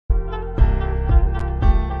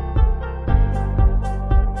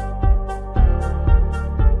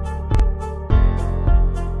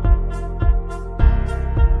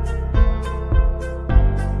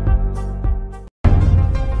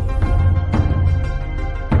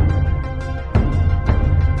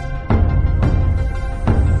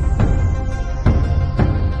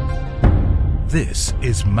This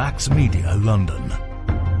is Maxx Media London.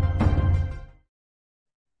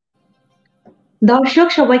 দর্শক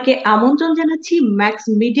সবাইকে আমন্ত্রণ জানাচ্ছি max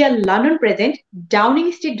media London present Downing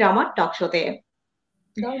street drama টক শোতে।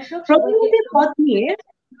 প্রধানমন্ত্রীর পদ নিয়ে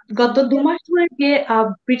গত 2 মাস ধরে যে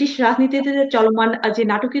ব্রিটিশ রাজনীতিতে চলমান যে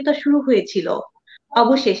নাটকীয়তা শুরু হয়েছিল,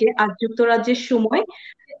 অবশেষে আজ যুক্তরাজ্যের সময়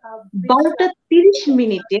 12:30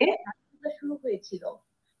 শুরু হয়েছিল।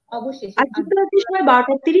 আজ যুক্তরাজ্যের সময়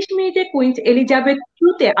 12:30 কুইন্স এলিজাবেথ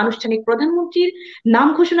টুতে আনুষ্ঠানিক প্রধানমন্ত্রীর নাম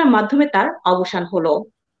ঘোষণার মাধ্যমে তার অবসান হলো।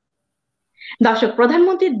 দর্শক,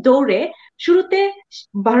 প্রধানমন্ত্রীর দৌড়ে শুরুতে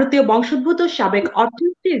ভারতীয় বংশোদ্ভূত সাবেক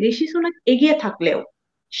অর্থমন্ত্রী ঋষি সুনাক এগিয়ে থাকলেও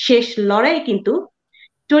শেষ লড়াইয়ে কিন্তু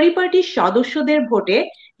টরি পার্টির সদস্যদের ভোটে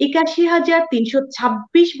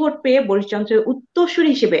 81,326 ভোট পেয়ে বরিস জনসনের উত্তরসূরি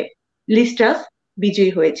হিসেবে লিজ ট্রাস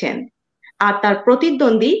বিজয়ী হয়েছেন। আর তার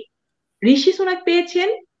প্রতিদ্বন্দ্বী ঋষি সুনাক পেয়েছেন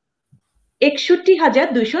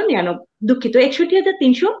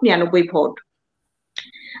 61,399 ভোট।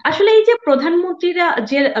 আসলে এই যে প্রধানমন্ত্রীরা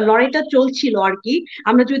যে লড়াইটা চলছিল আর কি,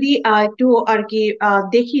 আমরা যদি একটু আর কি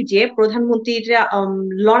দেখি যে প্রধানমন্ত্রীর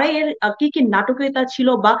লড়াইয়ের কি কি নাটকীয়তা ছিল,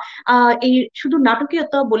 বা এই শুধু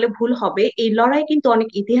নাটকীয়তা বলে ভুল হবে, এই লড়াই কিন্তু অনেক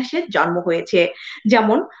ইতিহাসের জন্ম হয়েছে।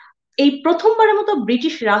 যেমন এই প্রথমবারের মতো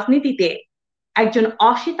ব্রিটিশ রাজনীতিতে একজন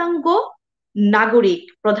অশ্বেতাঙ্গ নাগরিক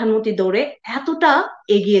প্রধানমন্ত্রী দৌড়ে এতটা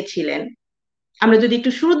এগিয়ে ছিলেন। আমরা যদি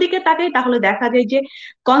একটু শুরুর দিকে তাকাই তাহলে দেখা যায় যে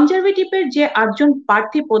কনজারভেটিভের যে 8জন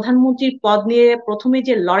প্রার্থী প্রধানমন্ত্রীর পদ নিয়ে প্রথমে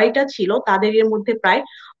যে লড়াইটা ছিল, তাদের এর মধ্যে প্রায়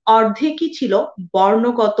অর্ধেকই ছিল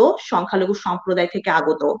বর্ণগত সংখ্যালঘু সম্প্রদায় থেকে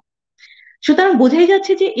আগত। সুতরাং বোঝাই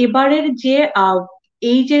যাচ্ছে যে এবারের যে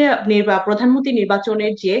এই যে প্রধানমন্ত্রী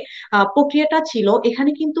নির্বাচনের যে প্রক্রিয়াটা ছিল,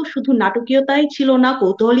 এখানে কিন্তু শুধু নাটকীয়তাই ছিল না,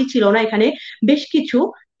 কৌতূহলই ছিল না, এখানে বেশ কিছু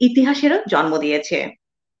ইতিহাসেরও জন্ম দিয়েছে।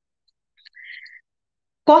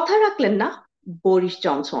 কথা রাখলেন না বরিস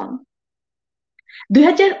জনসন।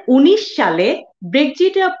 2019 সালে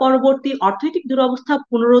ব্রেক্সিট পরবর্তী অর্থনৈতিক দুরবস্থা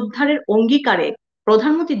পুনরুদ্ধারের অঙ্গীকারে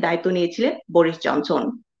প্রধানমন্ত্রীর দায়িত্ব নিয়েছিলেন বরিস জনসন,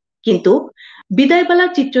 কিন্তু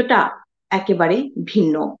বিদায়বেলার চিত্রটা একেবারেই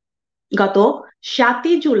ভিন্ন। গত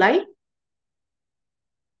 7 জুলাই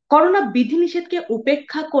করোনা বিধিনিষেধকে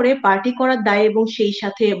উপেক্ষা করে পার্টি করার দায় এবং সেই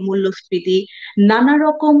সাথে মূল্যস্ফীতি, নানা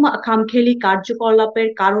রকম খামখেয়ালি কার্যকলাপের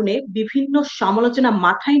কারণে বিভিন্ন সমালোচনা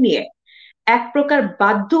মাথায় নিয়ে এক প্রকার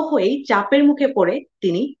বাধ্য হয়েই চাপের মুখে পড়ে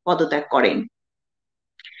তিনি পদত্যাগ করেন।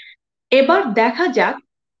 এবার দেখা যাক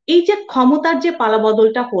এই যে ক্ষমতার যে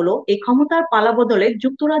পালাবদলটা হলো, এই ক্ষমতার পালাবদলে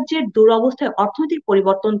যুক্তরাজ্যের দুরবস্থায় অর্থনৈতিক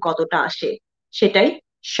পরিবর্তন কতটা আসে, সেটাই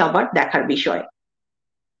সবার দেখার বিষয়।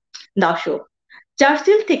 দর্শক,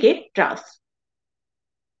 চার্চিল থেকে ট্রাস,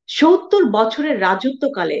 70 বছরের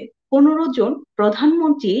রাজত্বকালে 15 জন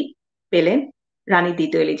প্রধানমন্ত্রী পেলেন রানী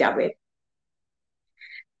দ্বিতীয় এলিজাবেথ।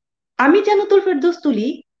 আমি জান্নাতুল ফেরদৌস তুলি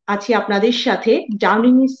আছি আপনাদের সাথে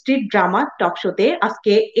ডাউনিং স্ট্রিট ড্রামা টক শোতে।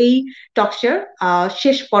 আজকে এই টক শোর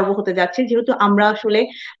শেষ পর্ব হতে যাচ্ছে, যেহেতু আমরা আসলে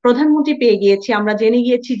প্রধানমন্ত্রী পেয়ে গিয়েছি। আমরা জেনে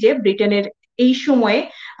গিয়েছি যে ব্রিটেনের এই সময়ে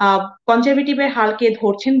কনজারভেটিভের হাল কে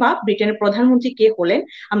ধরছেন বা ব্রিটেনের প্রধানমন্ত্রী কে হলেন,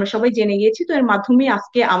 আমরা সবাই জেনে গিয়েছি। তো এর মাধ্যমে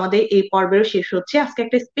আজকে আমাদের এই পর্বেরও শেষ হচ্ছে। আজকে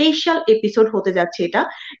একটা স্পেশাল এপিসোড হতে যাচ্ছে এটা,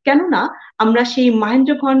 কেননা আমরা সেই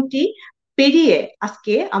মহেন্দ্র ঘন্টি পেরিয়ে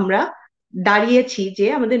আজকে আমরা দাঁড়িয়েছি যে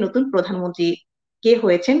আমাদের নতুন প্রধানমন্ত্রী কে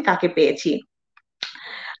হয়েছেন, কাকে পেয়েছি।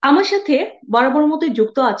 আমার সাথে বরাবর মতোই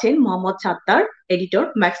যুক্ত আছেন Mohammad Sattar, editor,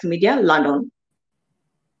 max media London.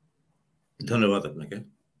 ধন্যবাদ আপনাকে।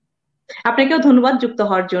 আপনাকেও ধন্যবাদ যুক্ত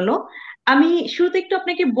হওয়ার জন্য। আমি শুরুতে একটু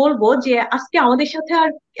আপনাকে বলবো যে আজকে আমাদের সাথে আর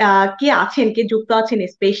কে আছেন, কে যুক্ত আছেন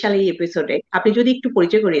স্পেশাল এই এপিসোডে, আপনি যদি একটু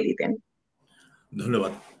পরিচয় করিয়ে দিতেন।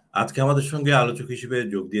 ধন্যবাদ। আজকে আমাদের সঙ্গে আলোচক হিসেবে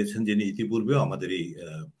যোগ দিয়েছেন যিনি ইতিপূর্বে আমাদের এই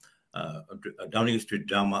ডাউনিং স্ট্রিট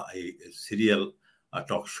ড্রামা এই সিরিয়াল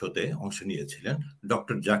টক শোতে অংশ নিয়েছিলেন,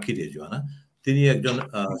 ডক্টর জাকি রেজওয়ানা। তিনি একজন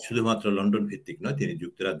শুধুমাত্র লন্ডন ভিত্তিক নয়, তিনি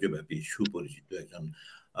যুক্তরাজ্য ব্যাপী সুপরিচিত একজন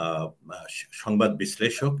সংবাদ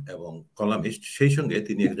বিশ্লেষক এবং কলামিস্ট। সেই সঙ্গে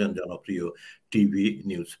তিনি একজন জনপ্রিয় টিভি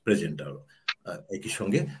নিউজ প্রেজেন্টার। একই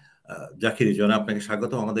সঙ্গে জাকি রেজওয়ানা, আপনাকে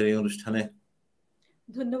স্বাগত আমাদের এই অনুষ্ঠানে।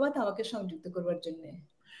 ধন্যবাদ আমাকে সংযুক্ত করবার জন্য।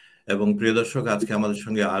 এবং প্রিয় দর্শক, আজকে আমাদের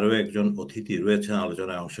সঙ্গে আরো একজন অতিথি রয়েছেন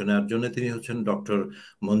আলোচনায় অংশ নেওয়ার জন্য। তিনি হচ্ছেন ডক্টর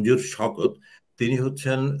মঞ্জুর শওকত। তিনি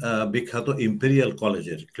হচ্ছেন বিখ্যাত ইম্পেরিয়াল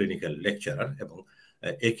কলেজের ক্লিনিক্যাল লেকচারার এবং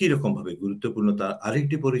একই রকম ভাবে গুরুত্বপূর্ণ তার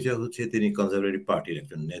আরেকটি পরিচয় হচ্ছে তিনি কনজারভেটিভ পার্টির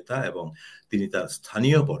একজন নেতা এবং তিনি তার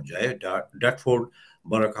স্থানীয় পর্যায়ে ডার্টফোর্ড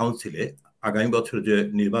বড় কাউন্সিলে আগামী বছর যে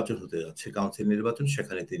নির্বাচন হতে যাচ্ছে, কাউন্সিল নির্বাচন,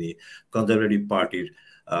 সেখানে তিনি কনজারভেটিভ পার্টির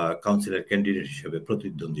কাউন্সিলর ক্যান্ডিডেট হিসেবে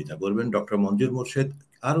প্রতিদ্বন্দ্বিতা করবেন। ডক্টর মঞ্জুর মোর্শেদ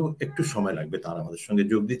আরো একটু সময় লাগবে তার আমাদের সঙ্গে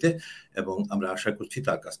যোগ দিতে, এবং আমরা আশা করছি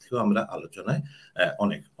তার কাছ থেকেও আমরা আলোচনায়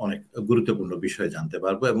অনেক অনেক গুরুত্বপূর্ণ বিষয় জানতে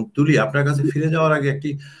পারবো। এবং তুলি, আপনার কাছে ফিরে যাওয়ার আগে একটি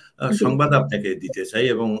সংবাদ আপনাকে দিতে চাই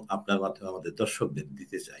এবং আপনার মাধ্যমে আমাদের দর্শকদের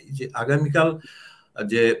দিতে চাই যে আগামীকাল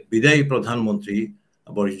যে বিদায়ী প্রধানমন্ত্রী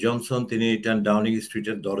বরিস জনসন তিনি 10 ডাউনিং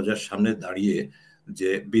স্ট্রিটের দরজার সামনে দাঁড়িয়ে যে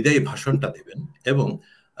বিদায়ী ভাষণটা দেবেন, এবং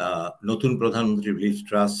নতুন প্রধানমন্ত্রী লিজ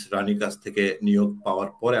ট্রাস রানীর কাছ থেকে নিয়োগ পাওয়ার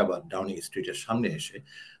পরে আবার ডাউনিং স্ট্রিটের সামনে এসে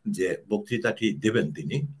যে বক্তৃতাটি দেবেন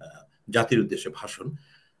তিনি জাতির উদ্দেশ্যে ভাষণ,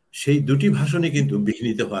 সেই দুটি ভাষণই কিন্তু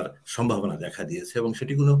বিঘ্নিত হওয়ার সম্ভাবনা দেখা দিয়েছে। এবং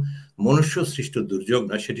সেটি কোনো মনুষ্য সৃষ্ট দুর্যোগ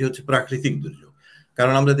নয়, সেটি হচ্ছে প্রাকৃতিক দুর্যোগ।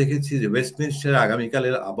 কারণ আমরা দেখেছি যে ওয়েস্টমিনস্টারে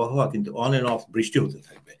আগামীকালের আবহাওয়া কিন্তু অন এন্ড অফ বৃষ্টি হতে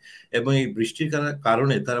থাকবে, এবং এই বৃষ্টির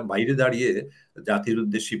কারণে তারা বাইরে দাঁড়িয়ে জাতির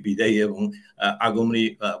উদ্দেশ্যে বিদায়ী এবং আগমনী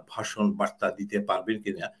ভাষণ বার্তা দিতে পারবেন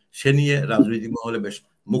কিনা সে নিয়ে রাজনৈতিক মহলে বেশ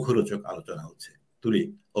মুখরোচক আলোচনা হচ্ছে। তুলি,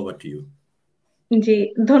 ওভার টু ইউ। জি,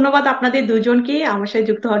 ধন্যবাদ আপনাদের দুজনকে আমার সাথে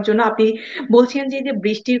যুক্ত হওয়ার জন্য। আপনি বলছেন যে যে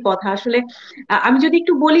বৃষ্টির কথা, আসলে আমি যদি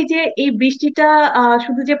একটু বলি যে এই বৃষ্টিটা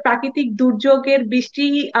শুধু যে প্রাকৃতিক দুর্যোগের বৃষ্টি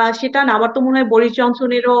সেটা না, আমার তো মনে হয় বরিস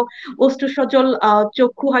জনসনেরও অশ্রু সজল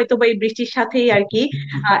চক্ষু হয়তো বা এই বৃষ্টির সাথেই আর কি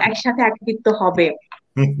একসাথে একত্রিত হবে।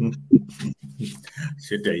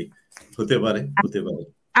 সেটাই হতে পারে, হতে পারে।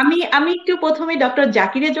 আমি একটু প্রথমে ডক্টর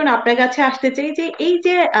জাকিরের জন্য আপনার কাছে আসতে চাই যে এই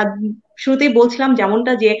যে শুরুতেই বলছিলাম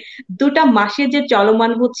যেমনটা যে 2টা মাসে যে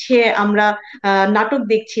চলমান হচ্ছে আমরা নাটক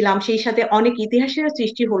দেখছিলাম, সেই সাথে অনেক ইতিহাসের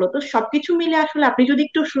সৃষ্টি হলো, তো সবকিছু মিলে আসলে আপনি যদি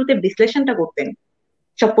একটু শুরুতে বিশ্লেষণটা করতেন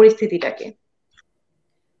সব পরিস্থিতিটাকে।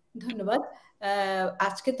 ধন্যবাদ।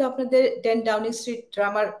 আজকে তো আপনাদের 10 ডাউনিং স্ট্রিট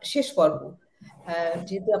ড্রামার শেষ পর্ব,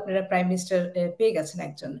 যেহেতু আপনারা প্রাইম মিনিস্টার পেয়ে গেছেন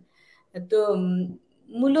একজন। তো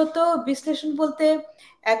মূলত বিশ্লেষণ বলতে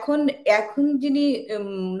এখন এখন যিনি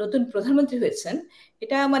নতুন প্রধানমন্ত্রী হয়েছেন,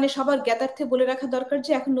 এটা মানে সবার জ্ঞাতার্থে বলে রাখা দরকার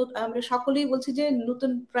যে এখন আমরা সকলেই বলছি যে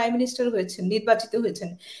নতুন প্রাইম মিনিস্টার হয়েছেন, নির্বাচিত হয়েছেন,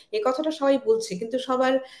 এই কথাটা সবাই বলছে, কিন্তু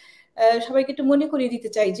সবাইকে একটু মনে করিয়ে দিতে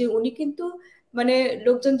চাই যে উনি কিন্তু মানে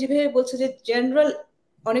লোকজন যেভাবে বলছে যে জেনারেল,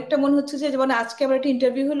 অনেকটা মনে হচ্ছে যে যেমন আজকে আমার একটা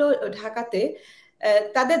ইন্টারভিউ হলো ঢাকাতে,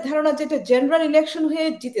 তাদের ধারণা যে এটা জেনারেল ইলেকশন হয়ে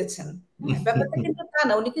জিতেছেন। ব্যাপারটা কিন্তু তা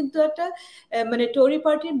না, উনি কিন্তু একটা মানে টরি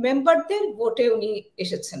পার্টির মেম্বারদের ভোটে উনি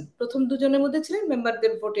এসেছেন, প্রথম দুজনের মধ্যে ছিলেন,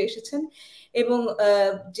 মেম্বারদের ভোটে এসেছেন। এবং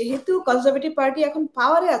যেহেতু কনজারভেটিভ পার্টি এখন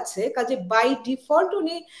পাওয়ারে আছে, কাজে বাই ডিফল্ট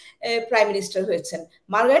উনি প্রাইম মিনিস্টার হয়েছেন।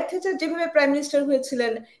 মার্গারেট থ্যাচার যেভাবে প্রাইম মিনিস্টার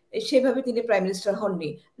হয়েছিলেন সেভাবে তিনি প্রাইম মিনিস্টার হননি,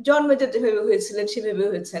 জন মেজর যেভাবে হয়েছিলেন সেভাবে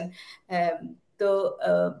হয়েছেন, তো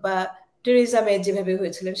বা টেরেসা মে যেভাবে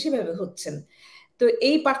হয়েছিলেন সেভাবে হচ্ছেন। তো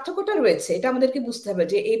এই পার্থক্যটা রয়েছে, এটা আমাদেরকে বুঝতে হবে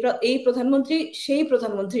যে এই প্রধানমন্ত্রী সেই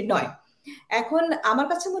প্রধানমন্ত্রী নয়। এখন আমার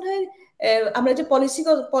কাছে মনে হয় আমরা যে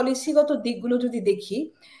পলিসিগত দিকগুলো যদি দেখি,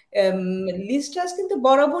 লিজ ট্রাস কিন্তু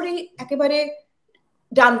বরাবরই একেবারে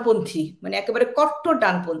ডানপন্থী, মানে একেবারে কট্টর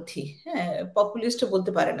ডানপন্থী, হ্যাঁ, পপুলিস্ট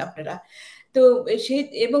বলতে পারেন আপনারা। তো সেই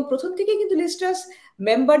এবং প্রথম থেকে কিন্তু লিজ ট্রাস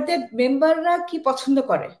মেম্বাররা কি পছন্দ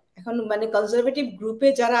করে, এখন মানে কনজারভেটিভ গ্রুপে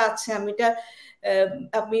যারা আছে,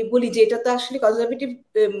 আমি বলি যে এটা তো আসলে কনজারভেটিভ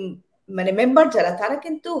মানে মেম্বার যারা, তারা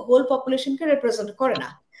কিন্তু হোল পপুলেশনকে রিপ্রেজেন্ট করে না।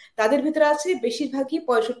 তাদের ভিতরে আছে বেশিরভাগই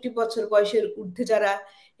 65 বছর বয়সের ঊর্ধ্বে যারা,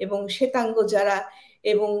 এবং শ্বেতাঙ্গ যারা,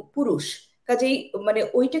 এবং পুরুষ। কাজেই মানে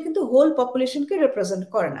ওইটা কিন্তু হোল পপুলেশনকে রিপ্রেজেন্ট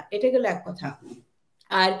করে না, এটা গেল এক কথা।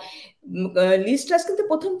 আর লিজ ট্রাস কিন্তু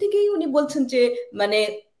প্রথম থেকেই উনি বলছেন যে মানে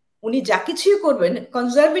উনি যা কিছুই করবেন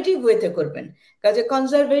কনজারভেটিভ ওয়েতে করবেন। কাজে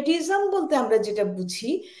কনজারভেটিজম বলতে আমরা যেটা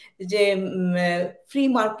বুঝি যে ফ্রি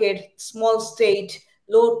মার্কেট, স্মল স্টেট,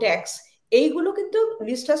 লো ট্যাক্স, এইগুলো কিন্তু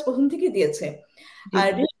লিজ ট্রাস প্রথম থেকে দিয়েছে। আর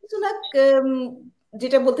ঋষি সুনাক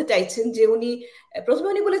যেটা বলতে চাইছেন যে উনি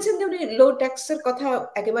প্রথমে উনি বলেছেন যে উনি লো ট্যাক্সের কথা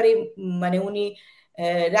একেবারে মানে উনি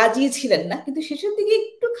রাজি ছিলেন না, কিন্তু শেষের দিকে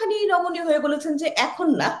একটুখানি নমনীয় হয়ে বলেছেন যে এখন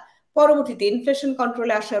না, পরবর্তীতে ইনফ্লেশন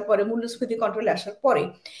কন্ট্রোলে আসার পরে, মূল্যস্ফীতি কন্ট্রোলে আসার পরে।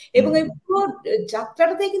 এবং এই পুরো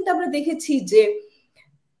যাত্রাটাতে কিন্তু আমরা দেখেছি যে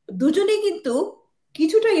দুজনেই কিন্তু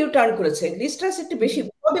কিছুটা ইউটার্ন করেছে। লিজ ট্রাস একটু বেশি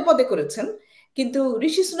পদে পদে করেছেন, কিন্তু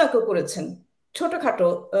ঋষি সুনাকও করেছেন ছোটখাটো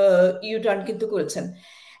ইউটার্ন কিন্তু করেছেন।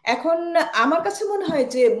 এখন আমার কাছে মনে হয়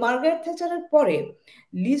যে মার্গারেট থ্যাচারের পরে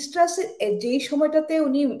লিজ ট্রাসের যেই সময়টাতে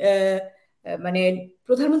উনি মানে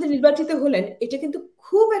প্রধানমন্ত্রী নির্বাচিত হলেন, এটা কিন্তু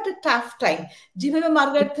খুব একটা টাফ টাইম। যেভাবে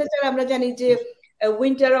মার্গারেট থ্যাচার আমরা জানি যে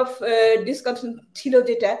উইন্টার অফ ডিসকন্টেন্ট ছিল,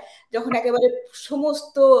 যেটা যখন একেবারে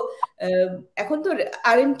সমস্ত এখন তো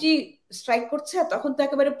আরএনটি স্ট্রাইক করছে, তখন তো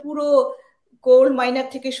একেবারে পুরো কোল মাইনার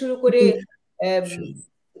থেকে শুরু করে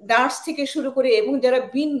নার্স থেকে শুরু করে এবং যারা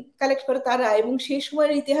বিন কালেক্ট করে তারা, এবং সেই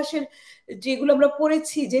সময়ের ইতিহাসের যেগুলো আমরা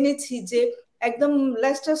পড়েছি জেনেছি যে একদম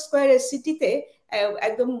লেস্টার স্কোয়ারের সিটিতে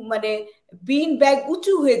একদম মানে বিন ব্যাগ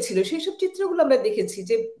উঁচু হয়েছিল, সেই সব চিত্রগুলো আমরা দেখেছি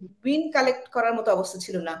যে বিন কালেক্ট করার মতো অবস্থা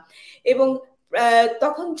ছিল না। এবং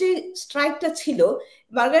তখন যে স্ট্রাইকটা ছিল,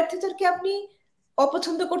 মার্গারেট থ্যাচারকে আপনি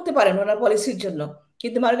অপছন্দ করতে পারেন ওনার পলিসির জন্য,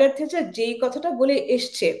 কিন্তু মার্গারেট থ্যাচার যেই কথাটা বলে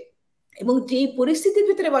এসছে এবং যেই পরিস্থিতির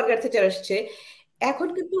ভিতরে মার্গারেট থ্যাচার আসছে, এখন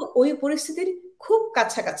কিন্তু ওই পরিস্থিতির খুব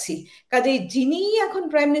কাছাকাছি। কাজেই যিনি এখন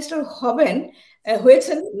প্রাইম মিনিস্টার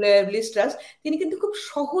হয়েছেন লিজ ট্রাস, তিনি কিন্তু খুব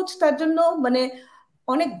সহজ, তার জন্য মানে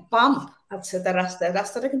অনেক বাম্প আছে তার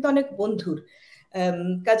রাস্তাটা কিন্তু অনেক বন্ধুর।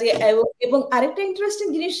 কাজে এবং আরেকটা ইন্টারেস্টিং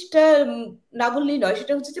জিনিসটা না বললেই নয়,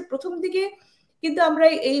 সেটা হচ্ছে যে প্রথম দিকে কিন্তু আমরা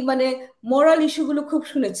এই মানে মোরাল ইস্যুগুলো খুব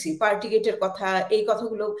শুনেছি, পার্টি গেটের কথা, এই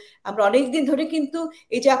কথাগুলো আমরা অনেকদিন ধরে, কিন্তু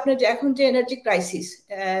এই যে আপনার যে এখন যে এনার্জি ক্রাইসিস,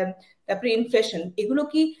 তারপরে ইনফ্লেশন, এগুলো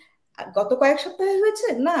কি গত কয়েক সপ্তাহে হয়েছে?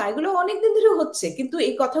 না, এগুলো অনেকদিন ধরে হচ্ছে, কিন্তু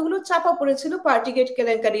এই কথাগুলো চাপা পড়েছিল পার্টি গেট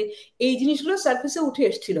কেলেঙ্কারি, এই জিনিসগুলো সার্ফেসে উঠে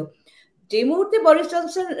এসেছিল। যে মুহূর্তে বরিস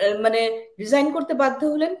জনসন মানে রিজাইন করতে বাধ্য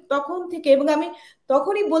হলেন তখন থেকে, এবং আমি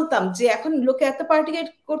তখনই বলতাম যে এখন লোকে এত পার্টি গেট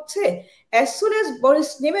করছে, অ্যাজ সুন অ্যাজ বরিস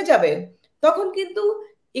নেমে যাবে তখন কিন্তু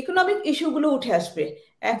ইকোনমিক ইস্যুগুলো উঠে আসবে।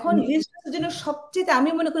 এখন লিজ ট্রাসের জন্য সবচেয়ে আমি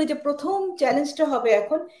মনে করি যে প্রথম চ্যালেঞ্জটা হবে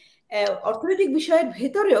এখন অর্থনৈতিক বিষয়ের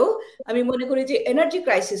ভেতরেও আমি মনে করি যে এনার্জি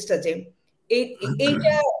ক্রাইসিসটা, যে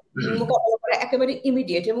এইটা মোকাবেলা করা একেবারে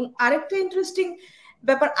ইমিডিয়েট। এবং আরেকটা ইন্টারেস্টিং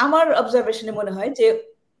ব্যাপার আমার অবজারভেশনে মনে হয় যে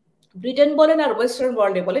ব্রিটেন বলেন আর ওয়েস্টার্ন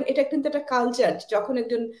ওয়ার্ল্ডে বলেন, এটা কিন্তু একটা কালচার, যখন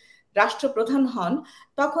একজন রাষ্ট্রপ্রধান হন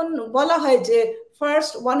তখন বলা হয় যে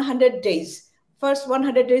ফার্স্ট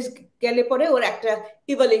 100 ডেজ গেলে পরে ওর একটা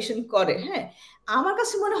ইভালুয়েশন করে। হ্যাঁ, আমার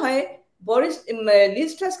কাছে মনে হয়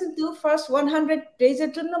লিজ ট্রাস কিন্তু ফার্স্ট 100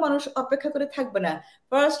 ডেজের জন্য মানুষ অপেক্ষা করে থাকবে না,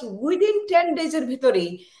 ফার্স্ট উইদিন 10 ডেজের ভিতরেই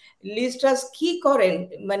লিজ ট্রাস কি করেন,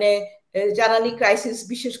 মানে জ্বালানি ক্রাইসিস,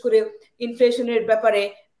 বিশেষ করে ইনফ্লেশনের ব্যাপারে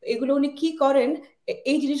এগুলো উনি কি করেন,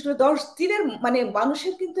 এই জিনিসগুলো 10 দিনের, মানে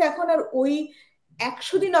মানুষের কিন্তু এখন আর ওই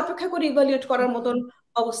 100 দিন অপেক্ষা করে ইভালুয়েট করার মতন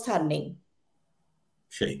অবস্থা আর নেই।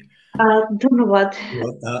 সেই ধন্যবাদ।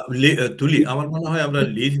 তুলি, আমার মনে হয় আমরা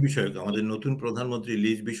লিজ বিষয়ক, আমাদের নতুন প্রধানমন্ত্রী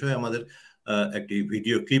লিজ বিষয়ে আমাদের একটি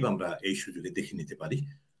ভিডিও ক্লিপ আমরা এই সুযোগে দেখে নিতে পারি।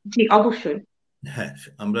 জি, অবশ্যই। হ্যাঁ,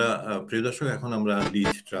 আমরা প্রিয় দর্শক, এখন আমরা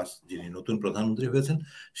লিজ ট্রাস যিনি নতুন প্রধানমন্ত্রী হয়েছেন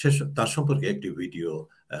তার সম্পর্কে একটি ভিডিও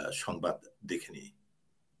সংবাদ দেখে নিই।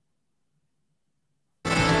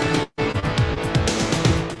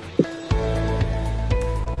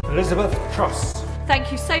 Elizabeth Truss. Thank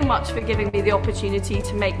you so much for giving me the opportunity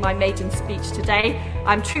to make my maiden speech today.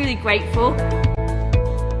 I'm truly grateful.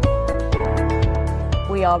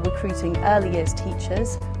 We are recruiting early years teachers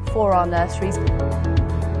for our nurseries.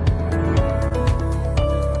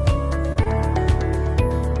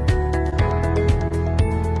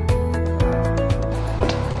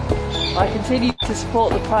 I continue to support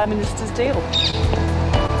the Prime Minister's deal.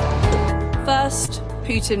 First,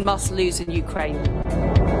 Putin must lose in Ukraine.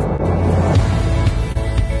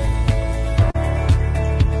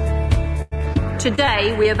 Today,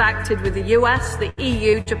 we have acted with the US, the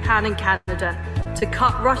EU, Japan and Canada to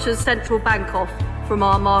cut Russia's central bank off from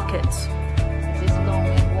our markets. This long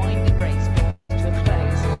and winding race to a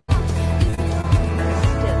close.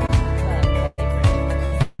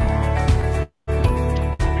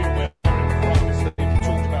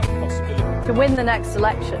 To win the next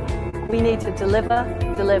election, we need to deliver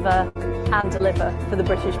and deliver for the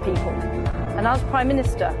British people. And as Prime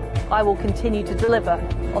Minister, I will continue to deliver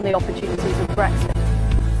on the opportunities of Brexit.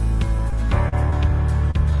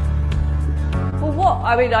 Well,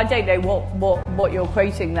 I don't know what you're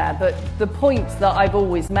quoting there, but the point that I've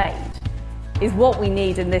always made is what we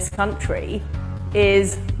need in this country is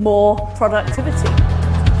more productivity.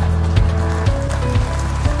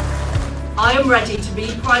 I am ready to be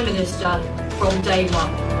Prime Minister from day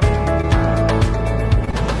one.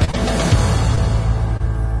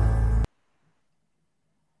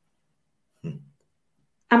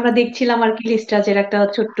 আমরা দেখছিলাম আর কি lease ট্রাসের একটা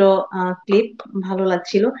ছোট্ট clip, ভালো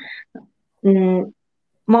লাগছিল।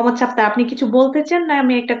 মোহাম্মদ সাত্তার, আপনি কিছু বলতে চান না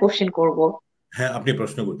আমি একটা কোশ্চেন করব? হ্যাঁ, আপনি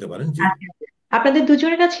প্রশ্ন করতে পারেন। জি, আপনাদের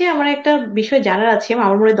দুজনের কাছে আমার একটা বিষয় জানার আছে,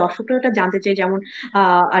 আমার মনে হয় দর্শকরা এটা জানতে চাই। যেমন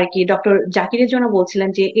আর কি ডক্টর জাকি রেজওয়ানা বলছিলেন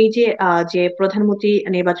যে এই যে যে প্রধানমন্ত্রী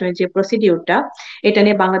নির্বাচনের যে প্রসিডিউরটা, এটা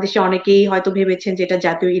নিয়ে বাংলাদেশে অনেকেই হয়তো ভেবেছেন যে এটা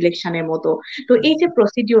জাতীয় ইলেকশনের মতো। তো এই যে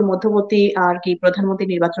প্রসিডিউর মধ্যবর্তী আর কি প্রধানমন্ত্রী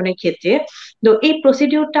নির্বাচনের ক্ষেত্রে, তো এই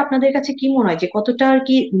প্রসিডিউরটা আপনাদের কাছে কি মনে হয় যে কতটা আর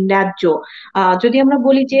কি ন্যায্য? যদি আমরা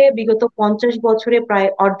বলি যে বিগত 50 বছরে প্রায়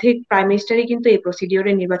অর্ধেক প্রাইম মিনিস্টারই কিন্তু এই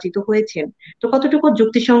প্রসিডিউরে নির্বাচিত হয়েছেন, তো কতটুকু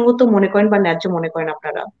যুক্তিসঙ্গত মনে করেন বা ন্যায্য মনে করেন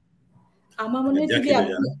আপনারা? আমার মনে হয় যদি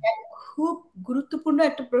আপনি খুব গুরুত্বপূর্ণ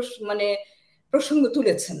একটা প্রসঙ্গ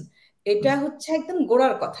তুলেছেন, এটা হচ্ছে একদম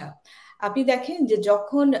গোড়ার কথা। আপনি দেখেন যে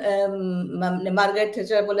যখন মার্গারেট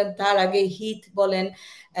থ্যাচার বলেন, তার আগে হিথ বলেন,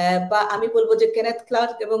 বা আমি বলবো যে কেনেথ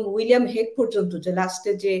ক্লার্ক এবং উইলিয়াম হেগ পর্যন্ত, যে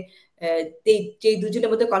লাস্টে যে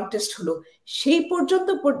দুজনের মধ্যে কন্টেস্ট হলো, সেই পর্যন্ত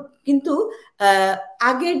কিন্তু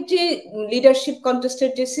আগের যে লিডারশিপ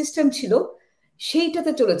কন্টেস্টের যে সিস্টেম ছিল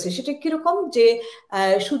সেইটাতে চলেছে। সেটা কিরকম যে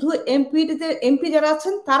শুধু এমপি যারা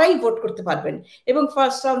আছেন তারাই ভোট করতে পারবেন, এবং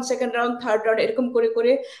first round, second round, third round এরকম করে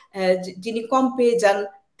করে যিনি কম পেয়ে যান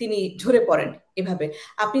তিনি ঝরে পড়েন। এভাবে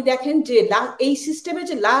আপনি দেখেন যে এই সিস্টেমে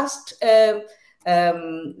যে লাস্ট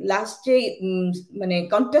যে মানে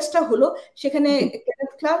কন্টেস্টটা হলো, সেখানে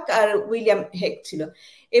কেনেথ ক্লার্ক আর উইলিয়াম হেগ ছিল,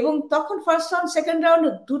 এবং তখন ফার্স্ট রাউন্ড, সেকেন্ড রাউন্ড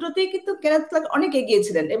দুটোতেই কিন্তু কেনেথ ক্লার্ক অনেক এগিয়ে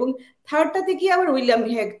ছিলেন, এবং থার্ডটাতে গিয়ে আবার উইলিয়াম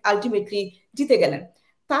হেগ আলটিমেটলি জিতে গেলেন।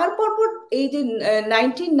 তারপর এই যে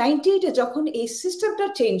 1998-এ যখন এই সিস্টেমটা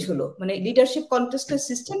চেঞ্জ হলো, মানে লিডারশিপ কন্টেস্টের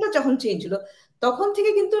সিস্টেমটা যখন চেঞ্জ হলো, তখন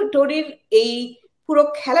থেকে কিন্তু টোরির এই পুরো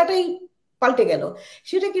খেলাটাই পাল্টে গেল।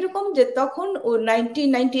 সেটা কিরকম যে তখন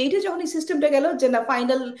 1998-এ যখন এই সিস্টেমটা গেল যে না,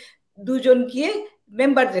 ফাইনাল দুজন গিয়ে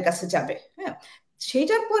মেম্বারদের কাছে যাবে, হ্যাঁ,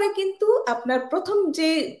 সেটার পরে কিন্তু আপনার প্রথম যে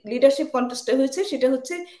লিডারশিপ কন্টেস্টটা হয়েছে সেটা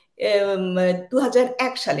হচ্ছে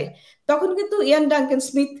 2001 সালে। তখন কিন্তু ইয়ান ডাঙ্কান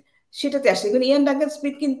স্মিথ সেটাতে আসে, কিন্তু ইয়ান ডাঙ্কান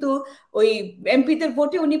স্মিথ কিন্তু ওই এমপিদের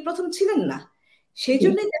ভোটে উনি প্রথম ছিলেন না। সেই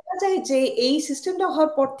জন্যই দেখা যায় যে এই সিস্টেমটা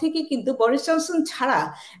হওয়ার পর থেকে কিন্তু বরিস জনসন ছাড়া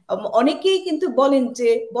অনেকেই কিন্তু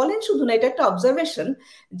বলেন শুধু না, এটা একটা অবজারভেশন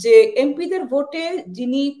যে এমপিদের ভোটে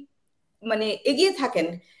যিনি মানে এগিয়ে থাকেন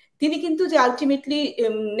তিনি কিন্তু যে আলটিমেটলি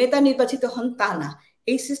নেতা নির্বাচিত হন তা না,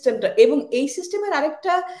 এই সিস্টেমটা। এবং এই সিস্টেমের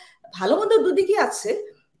আরেকটা ভালো মন্দ দুদিকে আছে।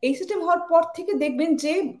 এই সিস্টেম হওয়ার পর থেকে দেখবেন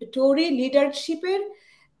যে টোরি লিডারশিপের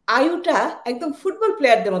আয়ুটা একদম ফুটবল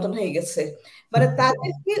প্লেয়ারদের মতন হয়ে গেছে, মানে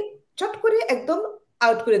তাদেরকে চট করে একদম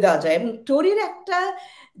আউট করে দেওয়া যায়। এবং টোরির একটা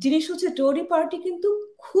জিনিস হচ্ছে, টোরি পার্টি কিন্তু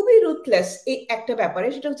খুবই রুথলেস এই একটা ব্যাপারে।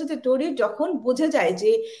 সেটা হচ্ছে যে টোরি যখন বোঝা যায়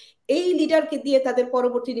যে এই লিডারকে দিয়ে তাদের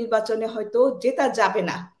পরবর্তী নির্বাচনে হয়তো জেতা যাবে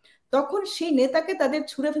না, তখন সেই নেতাকে তাদের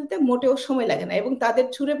ছুঁড়ে ফেলতে মোটেও সময় লাগে না, এবং তাদের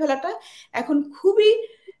ছুঁড়ে ফেলাটা এখন খুবই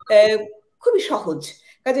সহজ।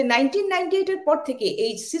 কাজে 1998-এর পর থেকে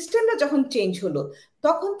এই সিস্টেমটা যখন চেঞ্জ হলো,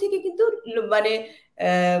 তখন থেকে কিন্তু মানে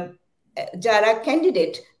যারা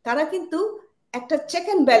ক্যান্ডিডেট তারা কিন্তু একটা চেক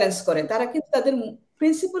অ্যান্ড ব্যালেন্স করেন। তারা কিন্তু তাদের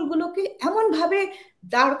প্রিন্সিপাল গুলোকে এমন ভাবে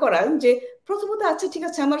দাঁড় করান যে প্রথমত, আচ্ছা ঠিক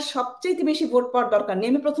আছে, আমার সবচেয়ে বেশি ভোট পাওয়ার দরকার নেই,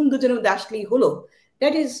 আমি প্রথম দুজনের মধ্যে আসলেই হলো,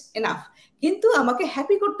 দ্যাট ইজ এনাফ। কিন্তু আমাকে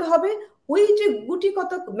হ্যাপি করতে হবে ওই যে গুটি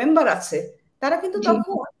কত মেম্বার আছে, তারা কিন্তু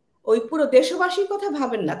তখন ওই পুরো দেশবাসীর কথা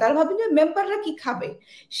ভাবেন না, তারা ভাবেন যে মেম্বাররা কি খাবে,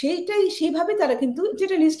 সেইভাবে তারা কিন্তু,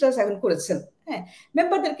 যেটা লিস্টার্স এখন করেছেন, হ্যাঁ,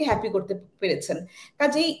 মেম্বারদেরকে হ্যাপি করতে পেরেছেন।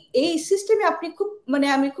 কাজেই এই সিস্টেমে আপনি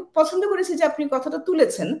আমি খুব পছন্দ করেছি যে আপনি কথাটা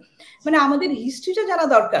তুলেছেন। মানে আমাদের হিস্ট্রিটা জানা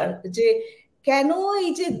দরকার যে কেন এই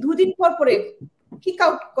যে দুদিন পর পরে কিক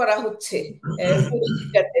আউট করা হচ্ছে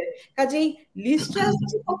কাজেই লিস্টার্স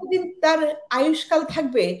কতদিন তার আয়ুষ্কাল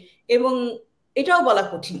থাকবে এবং এটাও বলা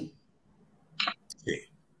কঠিন।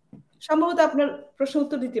 সম্ভবত আপনার প্রশ্ন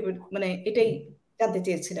উত্তর দিতে মানে এটাই জানতে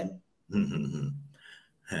চেয়েছিলেন।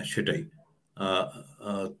 হ্যাঁ, সেটাই।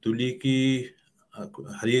 তুলি কি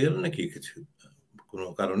হারিয়ে গেল নাকি কিছু কোনো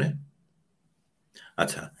কারণে?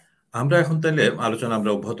 আচ্ছা, আমরা এখন তাহলে আলোচনা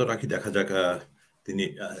আমরা অব্যাহত রাখি, দেখা যাক তিনি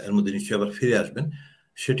এর মধ্যে নিশ্চয়ই আবার ফিরে আসবেন।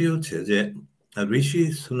 সেটি হচ্ছে যে ঋষি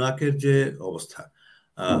সুনাকের যে অবস্থা,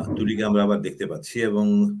 তুলিকে আমরা আবার দেখতে পাচ্ছি, এবং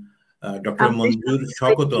ডক্টর মঞ্জুর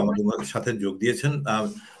শওকতও আমাদের সাথে যোগ দিয়েছেন।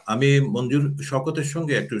 আমি মঞ্জুর শওকতের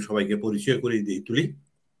সঙ্গে একটু সবাইকে পরিচয় করিয়ে দিই। তুলি?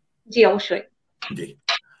 জি, অবশ্যই। জি,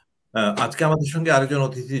 আজকে আমাদের সঙ্গে আরেকজন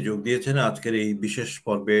অতিথি যোগ দিয়েছেন আজকের এই বিশেষ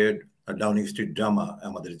পর্বে, ডাউনিং স্ট্রিট ড্রামা,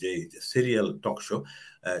 আমাদের যে সিরিয়াল টক শো,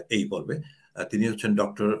 এই পর্বে। তিনি হচ্ছেন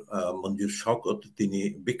ডক্টর মঞ্জুর শওকত। তিনি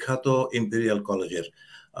বিখ্যাত ইম্পেরিয়াল কলেজের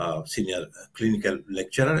সিনিয়র ক্লিনিক্যাল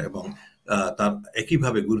লেকচারার, এবং তার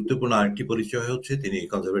একইভাবে গুরুত্বপূর্ণ আরেকটি পরিচয় হচ্ছে তিনি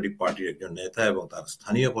কনজারভেটিভ পার্টির একজন নেতা, এবং তার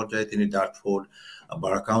স্থানীয় পর্যায়ে তিনি ডার্টফোর্ড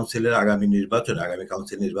বরো কাউন্সিলের আগামী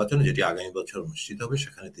কাউন্সিল নির্বাচনে, যেটি আগামী বছর অনুষ্ঠিত হবে,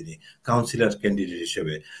 সেখানে তিনি কাউন্সিলর ক্যান্ডিডেট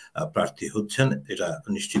হিসেবে প্রার্থী হচ্ছেন, এটা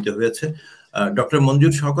নিশ্চিত হয়েছে। ডক্টর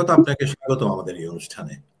মঞ্জুর শওকত, আপনাকে স্বাগত আমাদের এই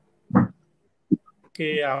অনুষ্ঠানে।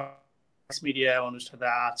 মিডিয়া অনুষ্ঠানে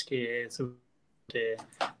আজকে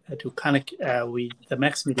to connect with the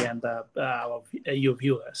Maxx media and your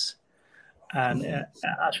viewers. And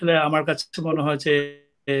আসলে আমার কাছে মনে হয় যে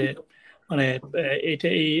মানে এটা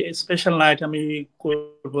এই স্পেশাল নাইট আমি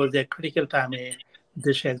করব যে ক্রিটিক্যাল টাইমে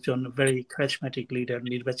দেশে একজন ভেরি ক্যারিজম্যাটিক লিডার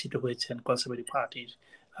নির্বাচিত হয়েছেন কনজারভেটিভ পার্টির,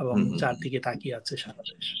 এবং চারদিকে তাকিয়ে আছে সারা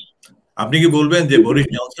দেশ। আপনি কি বলবেন যে বরিস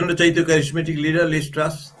জনসনের চাইতে ক্যারিজম্যাটিক লিডার লিজ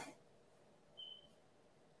ট্রাস?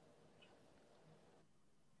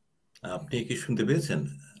 আপনি কি শুনতে পেয়েছেন?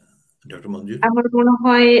 ডক্টর মঞ্জুর? আমার মনে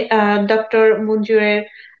হয় ডক্টর মঞ্জুরের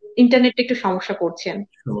ইন্টারনেট একটু সমস্যা করছেন।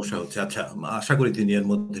 সমস্যা হচ্ছে, আচ্ছা, আশা করি তিনি এর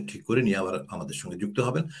মধ্যে ঠিক করে নিয়ে আবার আমাদের সঙ্গে যুক্ত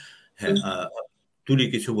হবেন। হ্যাঁ, তুলি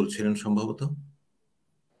কিছু বলছিলেন সম্ভবত।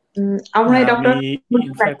 আমরা ডক্টর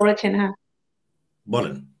ইনফ্যাক্ট করেছেন। হ্যাঁ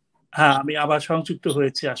বলেন। হ্যাঁ, আমি আবার সংযুক্ত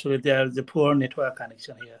হয়েছি, আসলে there is a poor network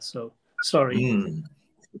connection here, so sorry.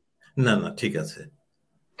 না না, ঠিক আছে।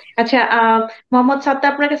 আচ্ছা, মোহাম্মদ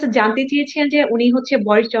সাত্তার আপনার কাছে জানতে চেয়েছেন যে উনি হচ্ছে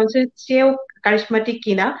বরিস জনসনের চেয়েও কারিশমাটিক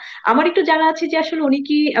কিনা। আমার একটু জানা আছে যে আসলে উনি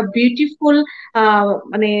কি বিউটিফুল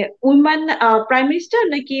মানে উইমেন প্রাইম মিনিস্টার,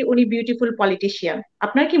 নাকি উনি বিউটিফুল পলিটিশিয়ান?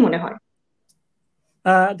 আপনার কি মনে হয়?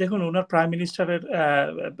 দেখুন, ওনার প্রাইম মিনিস্টারের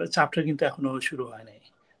চ্যাপ্টার কিন্তু এখনো শুরু হয় নাই।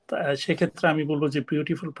 সেক্ষেত্রে আমি বলবো যে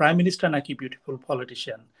বিউটিফুল প্রাইম মিনিস্টার নাকি বিউটিফুল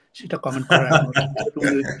পলিটিশিয়ান সেটা কমেন্ট করা এখনো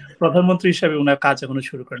প্রধানমন্ত্রী হিসাবে ওনার কাজ এখনো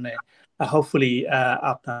শুরু করে নেয়। হোপফুলি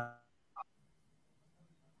আপনার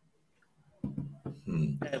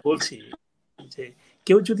বলছি যে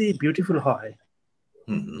কেউ যদি বিউটিফুল হয়,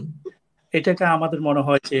 এটাকে আমাদের মনে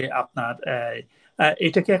হয় যে আপনার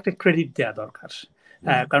এটাকে একটা ক্রেডিট দেওয়া দরকার।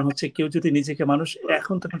 কারণ হচ্ছে কেউ যদি নিজেকে, মানুষ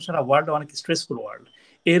এখন তখন সারা ওয়ার্ল্ড অনেক স্ট্রেসফুল ওয়ার্ল্ড,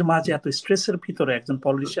 এর মাঝে এত স্ট্রেসের ভিতরে একজন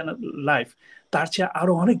পলিটিশিয়ান লাইফ তার চেয়ে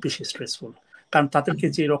আরো অনেক বেশি স্ট্রেসফুল। কারণ তাদেরকে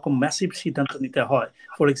যে রকম ম্যাসিভ সিদ্ধান্ত নিতে হয়,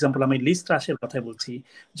 ফর এক্সাম্পল আমি লিজ ট্রাসের কথা বলছি,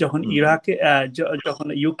 যখন ইরাকে যখন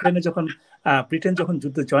ইউক্রেনে যখন ব্রিটেন যখন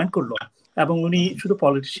যুদ্ধে জয়েন করলো, এবং উনি শুধু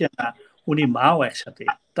পলিটিশিয়ান না, উনি মাও একসাথে,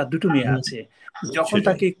 তার দুটো মেয়ে আছে, যখন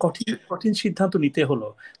তাকে কঠিন কঠিন সিদ্ধান্ত নিতে হলো,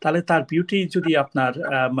 তাহলে তার বিউটি যদি আপনার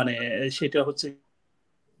মানে সেটা হচ্ছে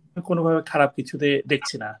কোনোভাবে খারাপ কিছুতে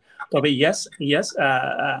দেখছি না, তবে ইয়াস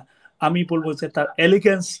আমি বলবো যে তার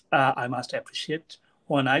elegance I must appreciate.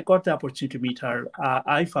 When I got the opportunity to meet her,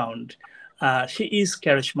 I found she is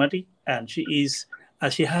charismatic and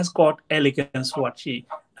she has got elegance what she,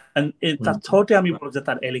 and তার থটে আমি বলবো যে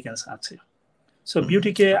তার এলিগেন্স আছে। সো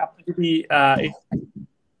বিউটিকে আপনি যদি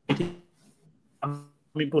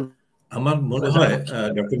আমি বলবো, আমার মনে হয়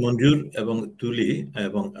ডক্টর মঞ্জুর এবং তুলি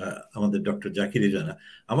এবং আমাদের ডক্টর জাকি রেজওয়ানা,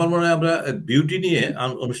 আমার মনে হয় আমরা বিউটি নিয়ে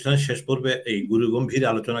অনুষ্ঠানের শেষ পর্বে এই গুরু গম্ভীর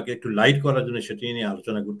আলোচনাকে একটু লাইট করার জন্য সেটি নিয়ে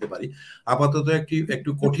আলোচনা করতে পারি। আপাতত একটু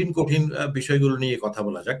কঠিন বিষয়গুলো নিয়ে কথা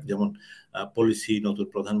বলা যাক, যেমন পলিসি, নতুন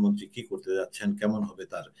প্রধানমন্ত্রী কি করতে যাচ্ছেন, কেমন হবে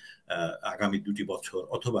তার আগামী 2 বছর,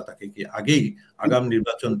 অথবা তাকে কি আগেই আগাম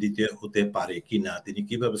নির্বাচন দিতে হতে পারে কিনা, তিনি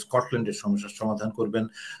কিভাবে স্কটল্যান্ডের সমস্যার সমাধান করবেন,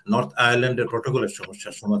 নর্থ আয়ারল্যান্ডের প্রটোকলের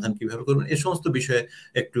সমস্যার সমাধান কিভাবে করবেন, এই সমস্ত বিষয়ে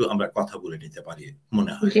একটু আমরা কথা বলে নিতে পারি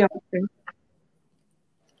মনে হয়।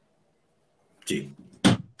 জি,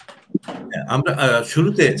 আমরা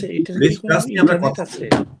শুরুতে আমরা কথা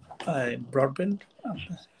ব্রডব্যান্ড,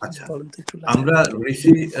 আচ্ছা,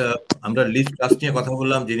 আমরা লিস্ট ট্রাস্ট নিয়ে কথা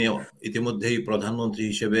বললাম, যিনি ইতিমধ্যেই প্রধানমন্ত্রী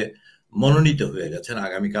হিসেবে মনোনীত হয়ে গেছেন,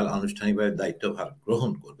 আগামীকাল আনুষ্ঠানিকভাবে দায়িত্বভার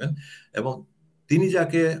গ্রহণ করবেন, এবং তিনি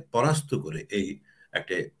যাকে পরাস্ত করে এই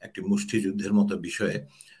একটি মুষ্টিযুদ্ধের মতো বিষয়ে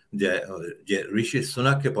যে ঋষি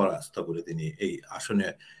সুনাককে পরাস্ত করে তিনি এই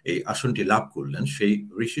আসনটি লাভ করলেন, সেই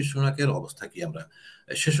ঋষি সুনাকের অবস্থা কি, আমরা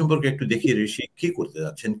সে সম্পর্কে একটু দেখি ঋষি কি করতে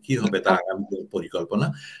যাচ্ছেন, কি হবে তার আগামী পরিকল্পনা,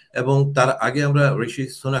 এবং তার আগে আমরা ঋষি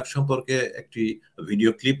সুনাক সম্পর্কে একটি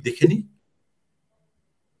ভিডিও ক্লিপ দেখে নিই।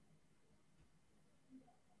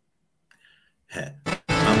 হ্যাঁ,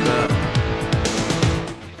 আমরা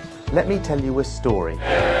Let me tell you a story.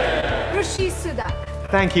 Rishi Sunak.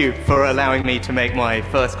 Thank you for allowing me to make my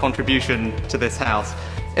first contribution to this house.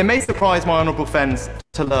 It may surprise my honourable friends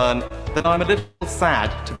to learn that I'm a little sad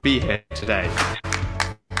to be here today.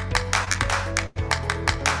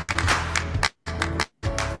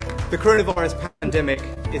 The coronavirus pandemic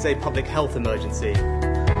is a public health emergency.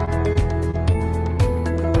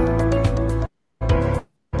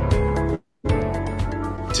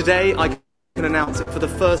 Today, I can announce that for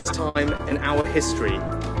the first time in our history,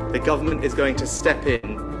 the government is going to step in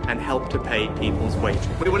and help to pay people's wages.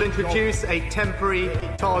 We will introduce a temporary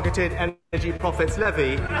targeted energy profits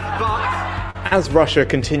levy, but as Russia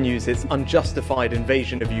continues its unjustified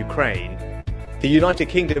invasion of Ukraine, the United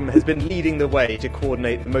Kingdom has been leading the way to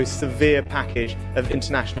coordinate the most severe package of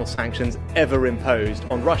international sanctions ever imposed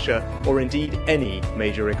on Russia, or indeed any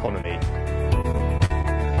major economy.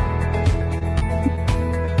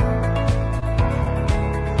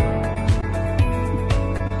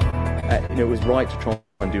 It was right to try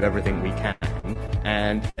and do everything we can,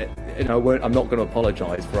 and I'm not going to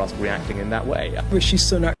apologise for us reacting in that way. Rishi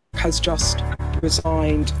Sunak has just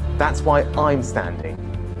resigned. That's why I'm standing,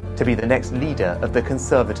 to be the next leader of the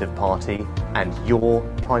Conservative Party and your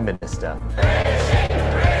Prime Minister.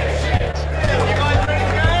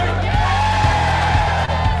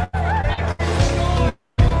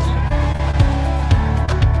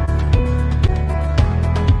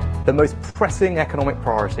 The most pressing economic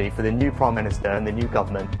priority for the new Prime Minister and the new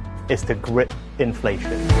government is to grip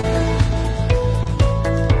inflation.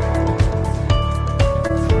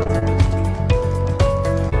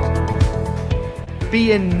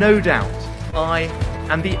 Be in no doubt, I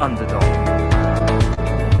am the underdog.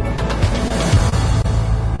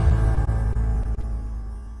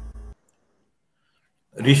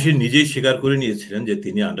 ঋষি নিজেই স্বীকার করে নিয়েছিলেন যে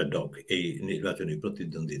তিনি underdog এই নির্বাচনী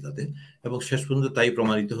প্রতিদ্বন্দ্বিতাতে, এবং শেষ পর্যন্ত তাই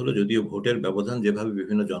প্রমাণিত হলো। যদিও ভোটের ব্যবধান যেভাবে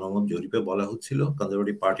বিভিন্ন জনমত জরিপে বলা হচ্ছিল,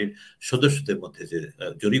 কনজারভেটিভ পার্টির সদস্যদের মধ্যে যে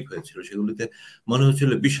জরিপ হয়েছিল সেগুলিতে মনে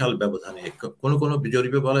হচ্ছিল বিশাল ব্যবধানে। কোনো কোনো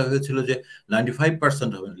জরিপে বলা হয়েছিল যে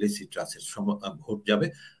 95% হবে লিসি ট্রাসের ভোট যাবে,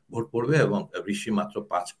 ভোট পড়বে, এবং ঋষি মাত্র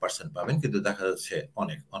 5% পাবেন। কিন্তু দেখা যাচ্ছে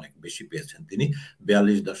অনেক অনেক বেশি পেয়েছেন তিনি,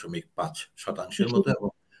 42.5% মতো, এবং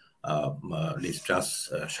লিজ ট্রাস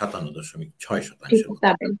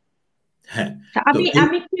 57.6%। হ্যাঁ, আমি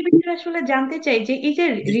একটু বিষয়ে আসলে জানতে চাই যে এই যে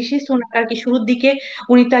ঋষি সোনাক আর কি শুরুর দিকে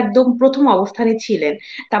উনি তো একদম প্রথম অবস্থানে ছিলেন,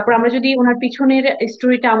 তারপর আমরা যদি ওনার পিছনের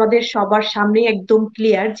স্টোরিটা আমাদের সবার সামনে একদম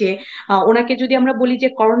ক্লিয়ার যে ওনাকে যদি আমরা বলি যে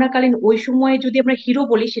করোনাকালীন ওই সময়ে যদি আমরা হিরো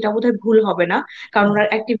বলি সেটা বোধহয় ভুল হবে না, কারণ ওনার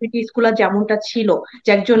অ্যাক্টিভিটিস গুলা যেমনটা ছিল, যে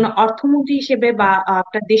একজন অর্থমন্ত্রী হিসেবে বা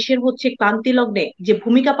আপনার দেশের হচ্ছে ক্রান্তি লগ্নে যে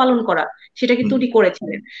ভূমিকা পালন করা সেটা কিন্তু উনি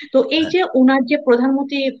করেছিলেন। তো এই যে ওনার যে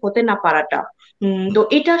প্রধানমন্ত্রী হতে না পারাটা, তো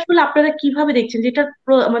এটা আসলে আপনারা কিভাবে দেখছেন, যে এটার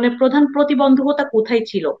মানে প্রধান প্রতিবন্ধকতা কোথায়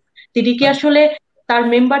ছিল? তিনি কি আসলে তার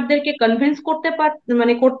মেম্বারদেরকে কনভিন্স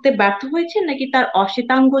করতে ব্যর্থ হয়েছেন, নাকি তার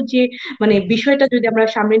অশ্বেতাঙ্গ যে মানে বিষয়টা যদি আমরা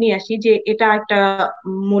সামনে নিয়ে আসি যে এটা একটা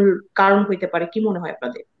মূল কারণ হইতে পারে? কি মনে হয়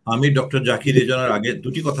আপনাদের? আমি ডক্টর জাকি রেজওয়ানার আগে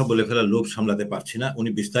দুটি কথা বলে ফেলার লোভ সামলাতে পারছি না। উনি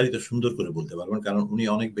বিস্তারিত সুন্দর করে বলতে পারবেন, কারণ উনি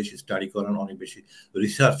অনেক বেশি স্টাডি করেন, অনেক বেশি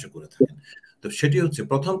রিসার্চ করে থাকেন। তো সেটি হচ্ছে,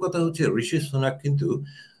 প্রথম কথা হচ্ছে ঋষি সোনাক কিন্তু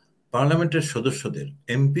পার্লামেন্টের সদস্যদের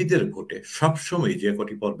এমপিদের ভোটে সবসময় যে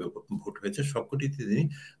কটি পর্বে ভোট হয়েছে সবকটিতে তিনি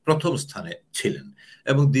প্রথম স্থানে ছিলেন,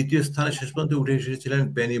 এবং দ্বিতীয় স্থানে শেষ পর্যন্ত উঠে এসেছিলেন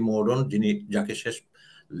পেনি মোরডন, যাকে শেষ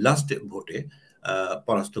লাস্ট ভোটে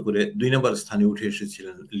পরাস্ত করে 2 নম্বর স্থানে উঠে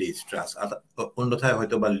এসেছিলেন লিজ ট্রাস। অন্যথায়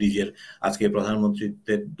হয়তো বা লিজের আজকে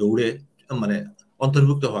প্রধানমন্ত্রীত্বের দৌড়ে মানে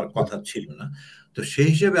অন্তর্ভুক্ত হওয়ার কথা ছিল না। তো সেই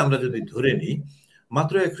হিসেবে আমরা যদি ধরে নিই,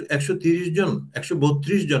 মাত্র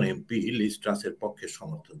 132 জন এমপি লিজ ট্রাসের পক্ষে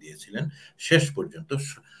সমর্থন দিয়েছিলেন শেষ পর্যন্ত,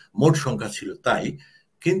 মোট সংখ্যা ছিল তাই।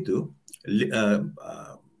 কিন্তু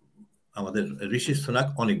আমাদের ঋষি সোনাক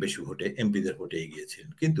অনেক বেশি ভোটে এমপিদের ভোটে এগিয়েছিলেন।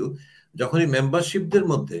 কিন্তু যখনই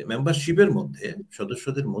মেম্বারশিপের মধ্যে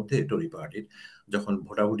সদস্যদের মধ্যে টরি পার্টির যখন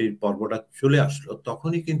ভোটাভুটির পর্বটা চলে আসলো,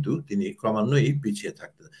 তখনই কিন্তু তিনি ক্রমান্বয়েই পিছিয়ে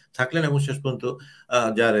থাকলেন, এবং শেষ পর্যন্ত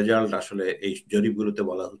যা রেজাল্ট আসলে এই জরিপগুলোতে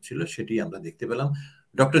বলা হচ্ছিল সেটি আমরা দেখতে পেলাম।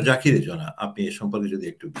 ডক্টর জাকি রেজওয়ানা, আপনি এ সম্পর্কে যদি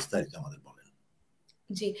একটু বিস্তারিত আমাদের বলেন।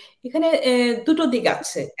 জি, এখানে দুটো দিক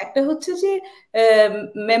আছে। একটা হচ্ছে যে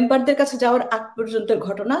মেম্বারদের কাছে যাওয়ার আগ পর্যন্তের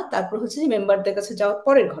ঘটনা, তারপর হচ্ছে যে মেম্বারদের কাছে যাওয়ার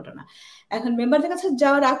পরের ঘটনা। এখন মেম্বারদের কাছে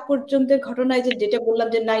যাওয়ার আগ পর্যন্তের ঘটনায় যেটা বললাম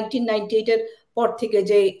যে 1998 এর পর থেকে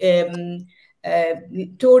যে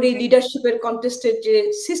টোরি লিডারশিপের কন্টেস্টের যে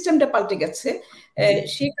সিস্টেমটা পাল্টে গেছে,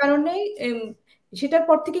 সেই কারণে সেটার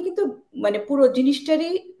পর থেকে কিন্তু মানে পুরো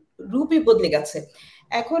জিনিসটারই রূপই বদলে গেছে।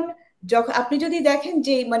 এখন যখন আপনি যদি দেখেন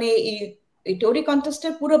যে মানে এই টোরি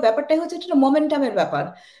কন্টেস্টের পুরো ব্যাপারটাই হচ্ছে একটা মোমেন্টামের ব্যাপার।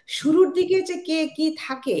 শুরুর দিকে যে কে কি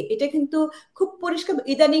থাকে এটা কিন্তু খুব পরিষ্কার।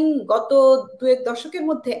 ইদানিং গত 2-1 দশকের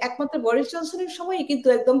মধ্যে একমাত্র বরিস জনসনের সময়ই কিন্তু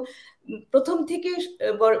একদম প্রথম থেকে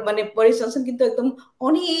মানে বরিস জনসন কিন্তু একদম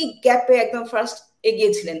অনেক গ্যাপে একদম ফার্স্ট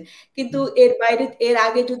এগিয়েছিলেন। কিন্তু এর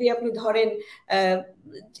আগে যদি আপনি ধরেন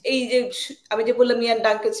এই যে আমি যে বললাম ইয়ান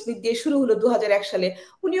ডাঙ্কেন স্মিথ দিয়ে শুরু হলো 2001 সালে,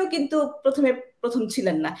 উনিও কিন্তু প্রথম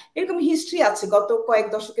ছিলেন না। এরকম হিস্ট্রি আছে গত কয়েক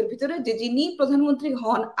দশকের ভিতরে, যে যিনি প্রধানমন্ত্রী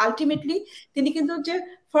হন আলটিমেটলি তিনি কিন্তু যে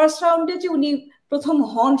ফার্স্ট রাউন্ডে যে উনি প্রথম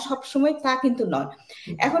হন সবসময় তা কিন্তু নয়।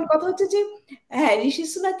 এখন কথা হচ্ছে যে হ্যাঁ, ঋষি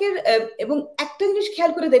সোনাকের এবং একটা জিনিস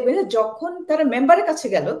খেয়াল করে দেখবেন, যখন তারা মেম্বারের কাছে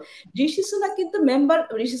গেল, ঋষি সোনাক কিন্তু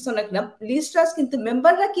ঋষি সোনাক না, লিজ ট্রাস কিন্তু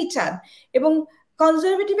মেম্বাররা কি চান, এবং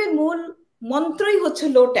কনজারভেটিভের মূল মন্ত্রই হচ্ছে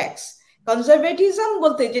লো ট্যাক্স। কনজারভেটিজম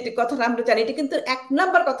বলতে যেটি কথাটা আমরা জানি, এটা কিন্তু 1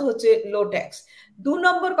 নম্বর কথা হচ্ছে লো ট্যাক্স, 2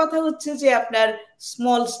 নম্বর কথা হচ্ছে যে আপনার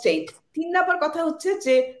স্মল স্টেট, 3 নম্বর কথা হচ্ছে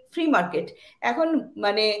যে ফ্রি মার্কেট। এখন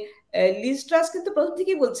মানে লিজ ট্রাস কিন্তু প্রথম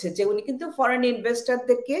থেকেই বলছে যে উনি কিন্তু ফরেন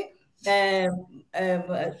ইনভেস্টরদেরকে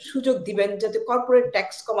সুযোগ দিবেন যাতে কর্পোরেট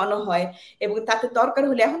ট্যাক্স কমানো হয়, এবং তাতে দরকার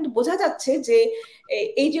হলে এখন বোঝা যাচ্ছে যে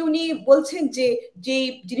এই যে উনি বলছেন যে যেই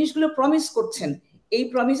জিনিসগুলো প্রমিস করছেন, এই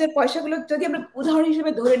প্রমিসের পয়সাগুলো যদি আমরা উদাহরণ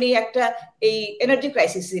হিসেবে ধরে নিই, একটা এই এনার্জি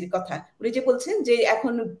ক্রাইসিসের কথা উনি যে বলছেন যে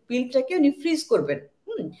এখন বিলটাকে উনি ফ্রিজ করবেন,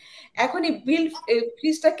 এখন এই বিল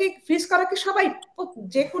ফ্রিজ করাকে সবাই,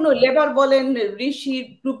 যে কোনো লেবার বলেন, ঋষি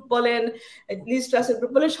গ্রুপ বলেন, লিজ ট্রাস্টের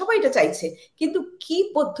গ্রুপ বলেন, সবাই এটা চাইছে। কিন্তু কি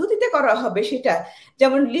পদ্ধতিতে করা হবে সেটা,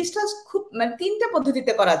 যেমন লিজ ট্রাস্ট খুব মানে 3টা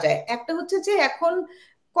পদ্ধতিতে করা যায়। একটা হচ্ছে যে এখন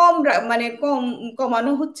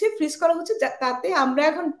কমানো হচ্ছে, ফ্রিজ করা হচ্ছে, তাতে আমরা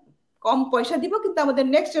এখন কম পয়সা দিব, কিন্তু আমাদের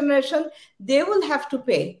next generation they will have to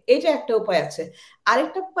pay. এটা একটা উপায় আছে।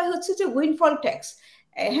 আরেকটা উপায় হচ্ছে যে উইন্ডফল ট্যাক্স।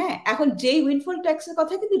 হ্যাঁ, এখন যেই উইন্ডফল ট্যাক্সের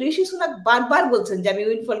কথা কিন্তু ঋষি সুনাক বারবার বলছেন যে আমি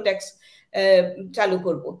উইন্ডফল ট্যাক্স চালু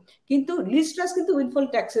করব, কিন্তু লিজ ট্রাস্ট কিন্তু উইন্ডফল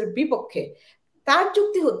ট্যাক্সের বিপক্ষে।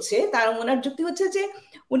 ওনার যুক্তি হচ্ছে যে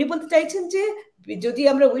উনি বলতে চাইছেন যে যদি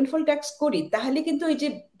আমরা উইন্ডফল ট্যাক্স করি তাহলে কিন্তু ওই যে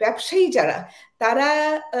ব্যবসায়ী যারা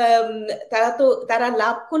তারা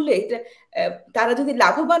লাভ করলে, তারা যদি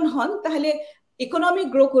লাভবান হন তাহলে ইকোনমি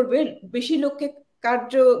গ্রো করবে, বেশি লোককে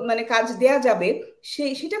কাজ দেয়া যাবে,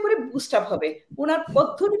 সেটা করে বুস্ট আপ হবে। ওনার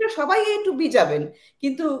পদ্ধতিটা সবাই এ টু বি যাবেন,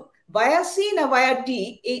 কিন্তু ভায়া সি না ভায়া ডি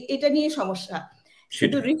এটা নিয়ে সমস্যা।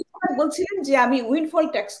 কিন্তু বলছিলেন যে আমি উইন্ডফল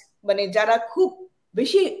ট্যাক্স মানে যারা খুব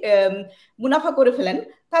বেশি মুনাফা করে ফেলেন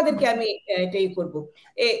তাদেরকে আমি এটাই করব।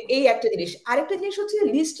 এই একটা জিনিস। আরেকটা জিনিস হচ্ছে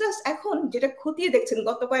লিজ ট্রাস্ট এখন যেটা খতিয়ে দেখছেন,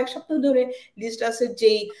 গত কয়েক সপ্তাহ ধরে লিজ ট্রাস্টের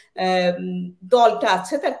যেই দলটা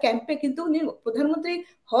আছে তার ক্যাম্পে কিন্তু উনি প্রধানমন্ত্রী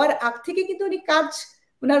হওয়ার আগ থেকে কিন্তু উনি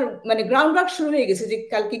ওনার মানে গ্রাউন্ড ওয়ার্ক শুরু হয়ে গেছে, যে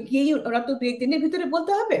কালকে গিয়েই ওনার তো 2-1 দিনের ভিতরে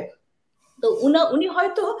বলতে হবে। তো উনি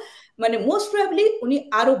হয়তো মানে মোস্ট প্রবাবলি উনি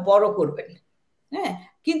আরো বড় করবেন। হ্যাঁ,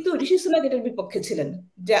 কিন্তু ঋষি সুনাক এটার বিপক্ষে ছিলেন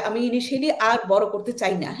যে আমি ইনিশিয়ালি আর বড় করতে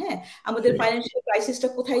চাই না। হ্যাঁ, আমাদের ফাইন্যান্সিয়াল ক্রাইসিসটা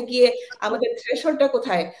কোথায় গিয়ে, আমাদের থ্রেশহোল্ডটা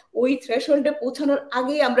কোথায়, ওই থ্রেশহোল্ডে পৌঁছানোর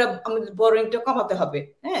আগে আমাদের বরোইংটা কমাতে হবে।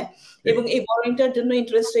 হ্যাঁ, এবং এই বরোইংটার জন্য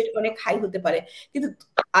ইন্টারেস্ট রেট অনেক হাই হতে পারে, কিন্তু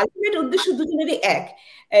আলটিমেট উদ্দেশ্য দুজনেরই এক,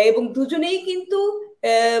 এবং দুজনেই কিন্তু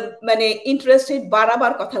মানে ইন্টারেস্ট রেট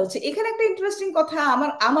বাড়াবার কথা হচ্ছে। এখানে একটা ইন্টারেস্টিং কথা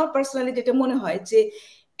আমার পার্সোনালি যেটা মনে হয় যে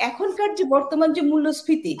এখনকার যে বর্তমান যে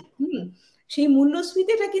মূল্যস্ফীতি, সেই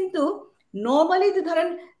মূল্যস্ফীতিটা কিন্তু নর্মালি ধরেন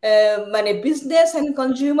মানে বিজনেস এন্ড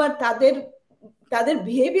কনজিউমার তাদের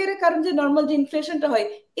বিহেভিয়ারের কারণে যে নর্মাল যে ইনফ্লেশনটা হয়,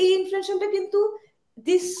 এই ইনফ্লেশনটা কিন্তু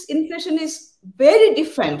this inflation is very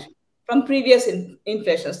different from previous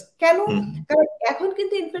inflation. কেন? কারণ এখন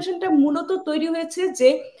কিন্তু ইনফ্লেশনটা মূলত তৈরি হয়েছে যে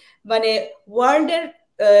মানে ওয়ার্ল্ডের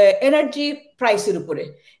এনার্জি প্রাইসের উপরে।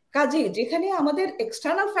 কাজে যেখানে আমাদের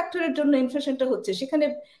এক্সটার্নাল ফ্যাক্টরের জন্য ইনফ্লেশনটা হচ্ছে, সেখানে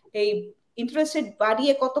এই ইন্টারেস্ট রেট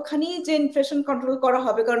বাড়িয়ে কতখানি যে ইনফ্লেশন কন্ট্রোল করা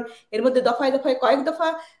হবে, কারণ এর মধ্যে দফায় দফায় কয়েক দফা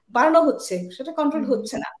বাড়ানো হচ্ছে, সেটা কন্ট্রোল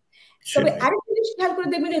হচ্ছে না। তবে আরেকটা জিনিস খেয়াল করে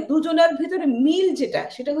দেখবেন, দুজনের ভিতরে মিল যেটা,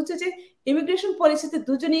 সেটা হচ্ছে যে ইমিগ্রেশন পলিসিতে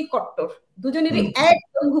দুজনেই কট্টর, দুজনেরই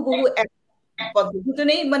একদম হুবহু এক পদ্ধতি,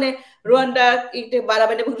 দুজনেই মানে রোয়ান্ডা এটা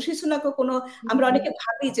বাড়াবেন। এবং ঋষি সুনাকও আমরা অনেকে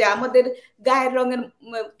ভাবি যে আমাদের গায়ের রঙের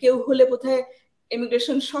কেউ হলে বোধহয়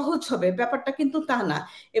ইমিগ্রেশন সহজ হবে, ব্যাপারটা কিন্তু তা না।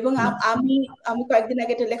 এবং আমি কয়েকদিন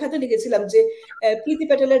আগে একটা লেখাতে লিখেছিলাম যে প্রীতি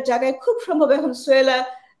প্যাটেলের জায়গায় খুব সম্ভব এখন সোয়েলা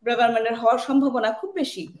ব্রাভারম্যানের হওয়ার সম্ভাবনা খুব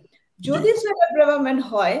বেশি। যদি সোয়েলা ব্রাভারম্যান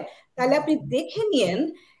হয় তাহলে আপনি দেখে নিন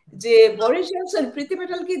যে বরিস জনসন প্রীতি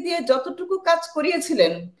প্যাটেলকে দিয়ে যতটুকু কাজ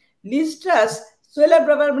করিয়েছিলেন, লিজ ট্রাস সোয়েলা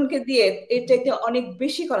ব্রাভারম্যানকে দিয়ে এটাকে অনেক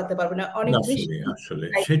বেশি করাতে পারবে না, অনেক বেশি। আসলে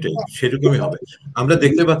সেটাই সেরকমই হবে। আমরা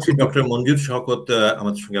দেখতে পাচ্ছি ডক্টর মঞ্জুর শওকত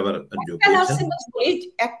আমাদের সঙ্গে আবার যোগ দিয়েছেন।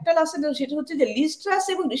 একটা লাস্ট সেটা হচ্ছে যে লিজ ট্রাস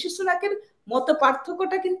এবং ঋষি সুনাকের মত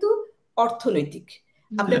পার্থক্যটা কিন্তু অর্থনৈতিক।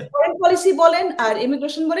 আপনি ফরেন পলিসি বলেন আর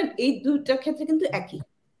ইমিগ্রেশন বলেন, এই দুইটার ক্ষেত্রে কিন্তু একই।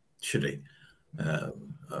 সেটাই।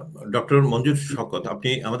 ডক্টর মঞ্জুর শওকত, আপনি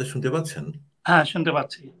আমাদের শুনতে পাচ্ছেন? হ্যাঁ, শুনতে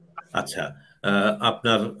পাচ্ছি। আচ্ছা,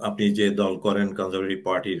 আপনি যে দল করেন, কনজারভেটিভ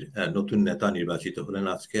পার্টির নতুন নেতা নির্বাচিত হলেন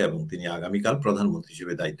আজকে, এবং তিনি আগামীকাল প্রধানমন্ত্রী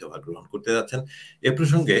হিসেবে দায়িত্বভার গ্রহণ করতে যাচ্ছেন। এ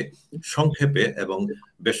প্রসঙ্গে সংক্ষেপে এবং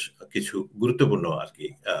বেশ কিছু গুরুত্বপূর্ণ আর কি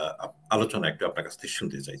আলোচনা একটু আপনার কাছ থেকে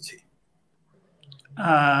শুনতে চাইছি।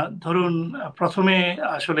 ধরুন, প্রথমে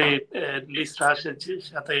আসলে লিজ ট্রাসের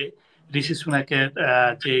সাথে ঋষি সুনাকের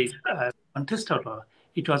যে কন্টেস্ট হলো,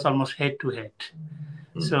 ইট was almost head to head.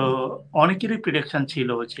 So অনেকেরই প্রেডিকশন ছিল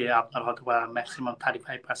যে আপনার হয়তো বা ম্যাক্সিমাম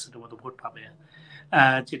 35% মতো ভোট পাবে,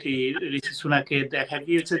 যেটি ঋষি সুনাকে দেখা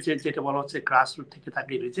গিয়েছে যে যেটা বলা হচ্ছে গ্রাসরুট থেকে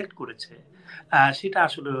তাকে রিজেক্ট করেছে, সেটা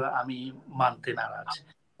আসলে আমি মানতে নারাজ।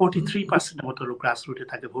 43% মতো লোক গ্রাসরুটে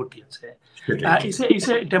তাকে ভোট দিয়েছে। It's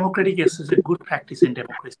a democratic, it's a good practice in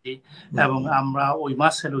democracy, এবং আমরা we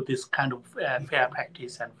must salute this kind of fair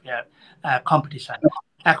practice and fair competition.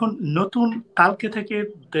 এখন নতুন কালকে থেকে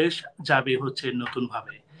দেশ যাবে হচ্ছে নতুন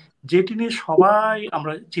ভাবে, যেটি নিয়ে সবাই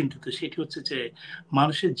আমরা চিন্তিত, সেটি হচ্ছে যে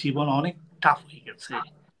মানুষের জীবন অনেক টাফ হয়ে গেছে,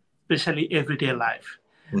 স্পেশালি এভরিডে লাইফ।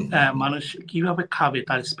 মানুষ কিভাবে খাবে,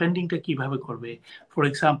 তার স্পেন্ডিংটা কিভাবে করবে। ফর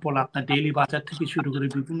এক্সাম্পল, আপনার ডেইলি বাজার থেকে শুরু করে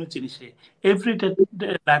বিভিন্ন জিনিসে everyday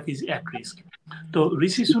life is at risk. তো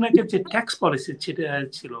ঋষি সুনাকের যে ট্যাক্স পলিসি সেটা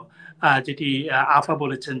ছিল, যেটি আফা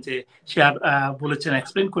বলেছেন যে সে আর বলেছেন,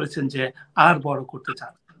 এক্সপ্লেন করেছেন যে আর বড় করতে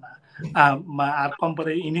চাচ্ছেন না, আর কম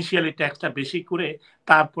করে ইনিশিয়ালি ট্যাক্সটা বেশি করে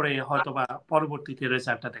তারপরে হয়তোবা পরবর্তীতে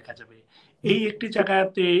রেজাল্টটা দেখা যাবে। এই একটি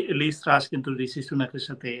জায়গাতে লিজ ট্রাস কিন্তু ঋষি সুনাকের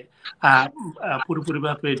সাথে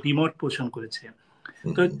পুরোপুরিভাবে দ্বিমত পোষণ করেছে।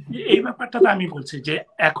 তো এই ব্যাপারটা তো আমি বলছি যে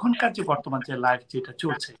এখনকার যে বর্তমান যে লাইফ যেটা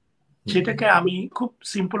চলছে সেটাকে আমি খুব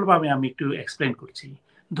সিম্পল ভাবে আমি একটু এক্সপ্লেন করছি।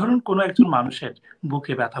 ধরুন কোনো একজন মানুষের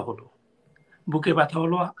বুকে ব্যথা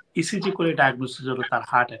হলো, ইসিজি করে ডায়াগনোসিস হলো তার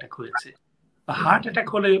হার্ট অ্যাটাক হয়েছে। হার্ট অ্যাটাক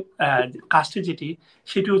হলে কাজটি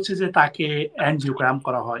সেটি হচ্ছে যে তাকে অ্যানজিওগ্রাম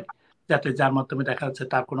করা হয়, যাতে যার মাধ্যমে দেখা যাচ্ছে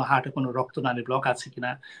তার কোনো হার্টে কোনো রক্তনালী ব্লক আছে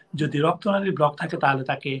কিনা। যদি রক্তনালী ব্লক থাকে তাহলে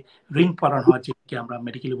তাকে রিং পরানো হয়, যেটি আমরা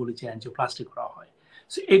মেডিকেলি বলি যে অ্যানজিওপ্লাস্টি করা হয়।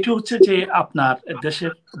 এটি হচ্ছে যে আপনার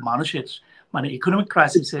দেশের মানুষের মানে ইকোনমিক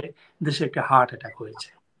ক্রাইসিসে দেশে একটা হার্ট অ্যাটাক হয়েছে।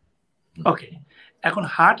 ওকে, এখন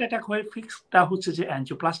হার্ট অ্যাটাক হয়ে ফিক্সটা হচ্ছে যে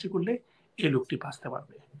অ্যানজিওপ্লাস্টি করলে এই লোকটি বাঁচতে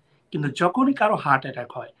পারবে। কিন্তু যখনই কারো হার্ট অ্যাটাক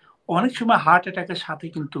হয়, অনেক সময় হার্ট অ্যাটাকের সাথে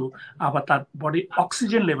কিন্তু আবার তার বডির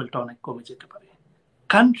অক্সিজেন লেভেলটা অনেক কমে যেতে পারে।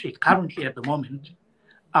 কারেন্টলি এট দ্য মোমেন্ট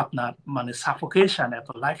আপনার মানে সাফোকেশন, এত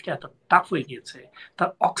লাইফটা এত টাফ হয়ে গিয়েছে, তার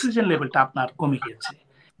অক্সিজেন লেভেলটা আপনার কমে গিয়েছে।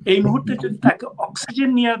 এই মুহূর্তে যদি তাকে অক্সিজেন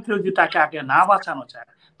নিয়ে যদি তাকে আগে না বাঁচানো যায়,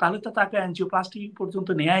 তাহলে তো তাকে অ্যানজিওপ্লাস্টি পর্যন্ত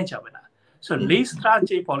নেওয়াই যাবে না। সো লিজ ট্রাস্ট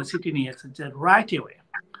যে পলিসিটি নিয়েছে যে right away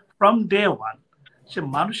from day one, সে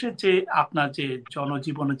মানুষের যে আপনার যে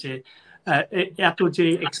জনজীবনে যে এত যে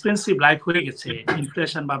এক্সপেন্সিভ লাইফ হয়ে গেছে,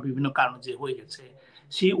 ইনফ্লেশন বা বিভিন্ন কারণে যে হয়ে গেছে,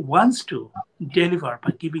 she wants to deliver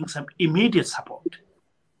by giving some immediate support.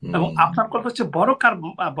 এবং আপনার কথা হচ্ছে বড়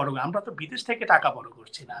আমরা তো বিদেশ থেকে টাকা বড়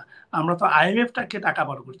করছি না, আমরা তো IMF থেকে টাকা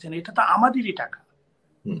বড় করছি না, এটা তো আমাদেরই টাকা।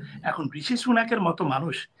 এখন ঋষি সুনাকের মতো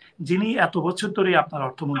মানুষ, যিনি এত বছর ধরে আপনার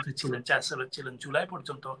অর্থমন্ত্রী ছিলেন, চ্যান্সেলর ছিলেন, জুলাই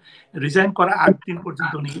পর্যন্ত রিজাইন করা 8 দিন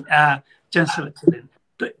পর্যন্ত উনি চ্যান্সেলর ছিলেন,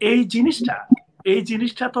 তো এই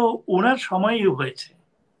জিনিসটা তো ওনার সময়ই হয়েছে।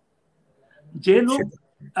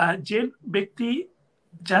 যে ব্যক্তি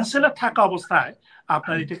চ্যান্সেলর থাকা অবস্থায়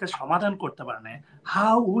আপনার এটাকে সমাধান করতে পারেন,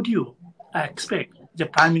 হাউ উড ইউ এক্সপেক্ট যে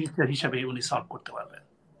প্রাইম মিনিস্টার হিসেবে উনি সলভ করতে পারবেন?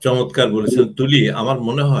 চমৎকার বলেছেন তুলি। আমার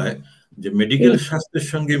মনে হয় যে মেডিকেল স্বাস্থ্যের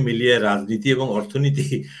সঙ্গে মিলিয়ে রাজনীতি এবং অর্থনীতি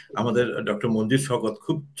আমাদের ডক্টর মঞ্জুর শওকত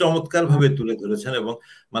খুব চমৎকার ভাবে তুলে ধরেছেন। এবং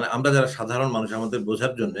মানে আমরা যারা সাধারণ মানুষ, আমাদের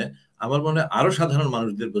বোঝার জন্য, আমার মনে হয় আরো সাধারণ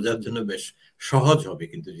মানুষদের বোঝার জন্য বেশ সহজ হবে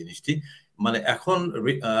কিন্তু জিনিসটি। মানে এখন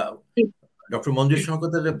ডক্টর মঞ্জুর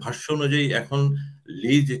শওকতের ভাষ্য অনুযায়ী এখন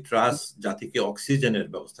লিজ ট্রাস্ট জাতিকে অক্সিজেনের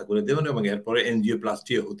ব্যবস্থা করে দেবেন এবং এরপরে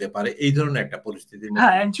এনজিওপ্লাস্টি হতে পারে, এই ধরনের একটা পরিস্থিতি।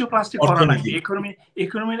 হ্যাঁ, এনজিওপ্লাস্টি করা লাগে,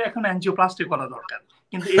 ইকোনমির এখন এনজিওপ্লাস্টি করা দরকার,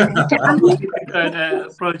 কিন্তু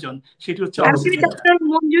প্রয়োজন সেটি হচ্ছে ডক্টর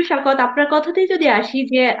মঞ্জুর শওকত, আপনার কথাতেই যদি আসি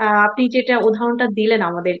যে আপনি যেটা উদাহরণটা দিলেন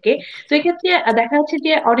আমাদেরকে, তো এক্ষেত্রে দেখা যাচ্ছে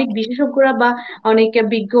যে অনেক বিশেষজ্ঞরা বা অনেক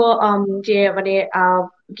বিজ্ঞ যে মানে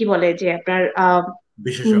কি বলে যে আপনার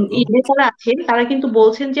নেতারা আছেন, তারা কিন্তু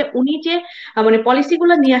বলছেন যে উনি যে মানে পলিসি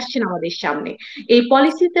গুলো নিয়ে আসছেন আমাদের সামনে, এই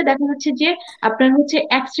পলিসিতে দেখা যাচ্ছে যে আপনার হচ্ছে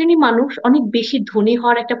এক শ্রেণী মানুষ অনেক বেশি ধনী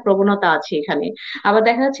হওয়ার একটা প্রবণতা আছে এখানে। আবার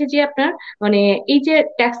দেখা যাচ্ছে যে আপনার মানে এই যে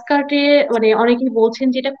ট্যাক্স কাটে মানে অনেকেই বলছেন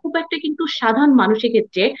যে এটা খুব একটা কিন্তু সাধারণ মানুষের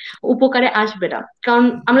ক্ষেত্রে উপকারে আসবে না। কারণ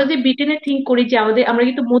আমরা যদি ব্রিটেনে থিঙ্ক করি যে আমরা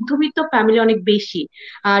কিন্তু মধ্যবিত্ত ফ্যামিলি অনেক বেশি,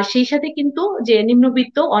 আর সেই সাথে কিন্তু যে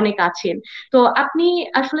নিম্নবিত্ত অনেক আছেন। তো আপনি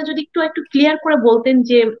আসলে যদি একটু ক্লিয়ার করে বলতেন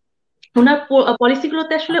যে ওনার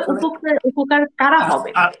পলিসিগুলোতে আসলে উপকার কারা হবে?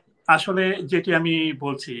 আসলে যেটি আমি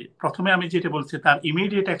বলছি, প্রথমে আমি যেটা বলছি তার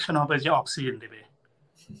ইমিডিয়েট অ্যাকশন হবে যে অক্সিজেন দেবে।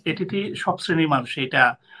 এটিতে সব শ্রেণীর মানুষ, এটা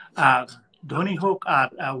ধনী হোক আর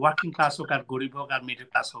ওয়ার্কিং ক্লাস হোক আর গরিব হোক আর মিডল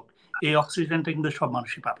ক্লাস হোক, এই অক্সিজেনটা কিন্তু সব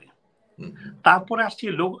মানুষই পাবে। তারপরে আসছে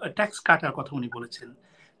ট্যাক্স কাটার কথা উনি বলেছেন,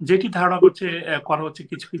 যেটি ধারণা করা হচ্ছে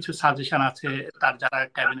কিছু কিছু সাজেশন আছে তার যারা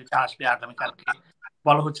ক্যাবিনেটে আসবে আগামীকালকে,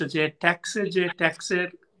 বলা হচ্ছে যে ট্যাক্সের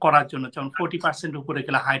করার জন্য যেমন 40% উপরে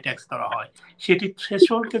গেলে হাই ট্যাক্স দেওয়া হয়, সেটি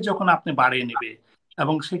থ্রেশহোল্ডকে যখন আপনি বাড়িয়ে নেবে,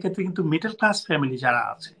 এবং সেক্ষেত্রে কিন্তু মিডল ক্লাস ফ্যামিলি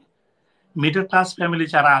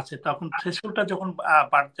যারা আছে তখন থ্রেশহোল্ডটা যখন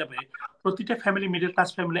বাড়তে যাবে, প্রতিটা family, middle class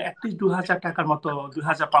family at least 2000 টাকার মতো,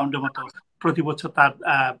 2000 পাউন্ডের মতো প্রতি বছর তার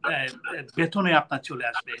বেতনে আপনার চলে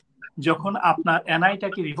আসবে। যখন আপনার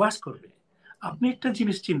এনআইটাকে রিভার্স করবে, আপনি একটা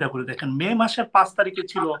জিনিস চিন্তা করে দেখেন, মে মাসের 5 তারিখে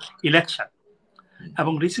ছিল ইলেকশন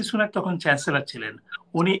এবং ঋষি সুনাক তখন চ্যান্সেলর ছিলেন।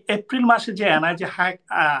 উনি এপ্রিল মাসে যে এনআই যে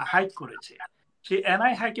হাইক করেছে, সেই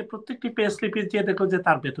এনআই হাইকে প্রত্যেকটি পে স্লিপে দিয়ে দেখো যে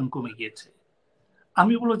তার বেতন কমে গিয়েছে।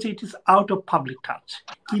 আমি বলবো যে it is out of public touch.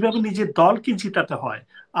 কিভাবে নিজের দলকে জিতাতে হয়,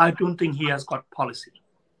 I don't think he has got policy.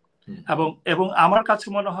 এবং আমার কাছে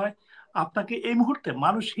মনে হয় আপনাকে এই মুহূর্তে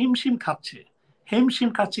মানুষ হিমশিম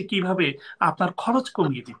খাচ্ছে কিভাবে আপনার খরচ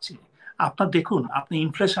কমিয়ে দিচ্ছে। আপনার দেখুন, আপনি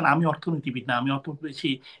ইনফ্লেশন, আমি অর্থনীতিবিদ না, আমি অত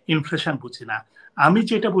বেশি ইনফ্লেশন বুঝি না। আমি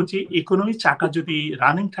যেটা বুঝি, ইকোনমি চাকা যদি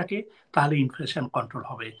রানিং থাকে তাহলে ইনফ্লেশন কন্ট্রোল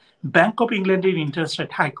হবে। ব্যাংক অফ ইংল্যান্ডের ইন্টারেস্ট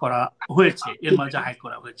রেট হাই করা হয়েছে, এর মাঝে হাই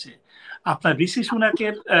করা হয়েছে। আপনার ঋষি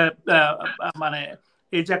সুনাকের মানে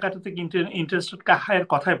এই জায়গাটাতে কিন্তু ইন্টারেস্ট রেট হাইয়ের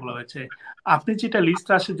কথাই বলা হয়েছে। আপনি যেটা লিস্ট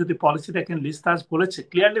আসে যদি পলিসি দেখেন, লিস্ট বলেছে,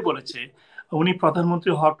 ক্লিয়ারলি বলেছে উনি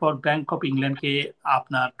প্রধানমন্ত্রী হওয়ার পর ব্যাংক অফ ইংল্যান্ডকে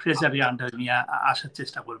আপনার ট্রেজারি আন্ডারে নিয়ে আসার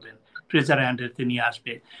চেষ্টা করবেন, ট্রেজারি আন্ডারে নিয়ে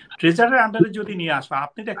আসবে। ট্রেজারি আন্ডারে যদি নিয়ে আসো,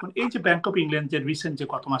 আপনি দেখুন এই যে ব্যাংক অফ ইংল্যান্ড যে রিসেন্ট যে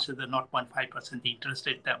গত মাসে 0.5% ইন্টারেস্ট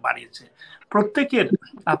রেটটা বাড়িয়েছে, প্রত্যেকের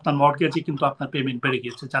আপনার মর্গেজে কিন্তু আপনার পেমেন্ট বেড়ে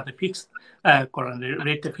গিয়েছে, যাতে ফিক্স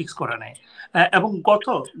রেটটা ফিক্স করা নেয়। এবং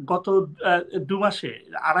গত 2 মাসে,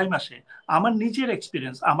 2.5 মাসে আমার নিজের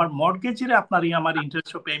এক্সপিরিয়েন্স, আমার মর্গেজের আপনার আমার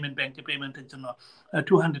ইন্টারেস্ট পেমেন্ট, ব্যাংকে পেমেন্টের জন্য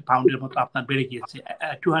 200 পাউন্ডের মতো আপনার বেড়ে গিয়েছে,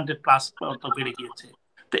 200 প্লাস মতো বেড়ে গিয়েছে।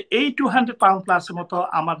 তো এই 200 পাউন্ড প্লাসের মতো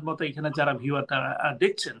আমার মতো এখানে যারা ভিউয়ার তারা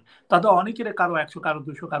দেখছেন, তাদের অনেকের কারো 100, কারো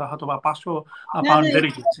 200, কারো হয়তো বা 500 পাউন্ড বেড়ে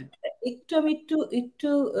গিয়েছে। আমি একটু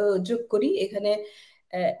যোগ করি এখানে,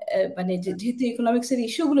 মানে যেহেতু ইকোনমিক্সের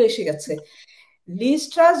ইস্যুগুলো এসে গেছে, লিজ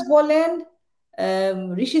ট্রাস বলেন,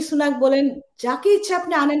 ঋষি সুনাক বলেন, যাকে ইচ্ছা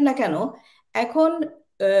আপনি আনেন না কেন, এখন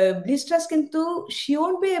লিজ ট্রাস কিন্তু she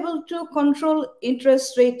won't be able to control interest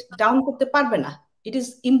rate down করতে পারবে না। It is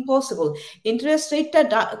impossible. ইন্টারেস্ট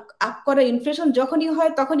রেটটা আপ করা, ইনফ্লেশন যখনই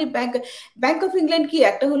হয় তখনই ব্যাংক অফ ইংল্যান্ড কি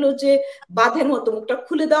একটা হলো যে বাঁধের মতো, মুখটা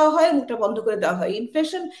খুলে দেওয়া হয়, মুখটা বন্ধ করে দেওয়া হয়।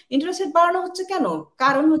 ইন্টারেস্ট রেট বাড়ানো হচ্ছে কেন?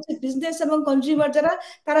 কারণ হচ্ছে বিজনেস এবং কনজিউমার যারা,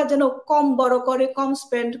 তারা যেন কম বড় করে, কম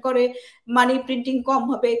স্পেন্ড করে, মানি প্রিন্টিং কম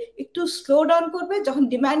হবে, একটু স্লো ডাউন করবে। যখন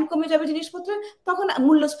ডিমান্ড কমে যাবে জিনিসপত্রের, তখন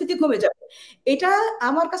মূল্যস্ফীতি কমে যাবে। এটা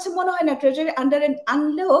আমার কাছে মনে হয় না ট্রেজারি আন্ডারে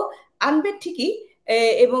আনলেও, আনবে ঠিকই,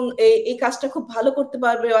 এবং এই কাজটা খুব ভালো করতে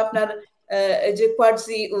পারবে আপনার যে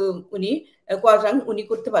কোয়াড্রাং উনি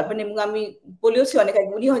করতে পারবেন, এবং আমি বলেওছি অনেক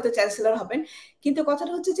আগে উনি হয়তো চ্যান্সেলর হবেন। কিন্তু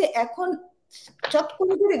কথাটা হচ্ছে যে এখন চট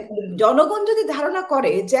করে জনগণ যদি ধারণা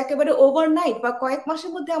করে যে একেবারে ওভারনাইট বা কয়েক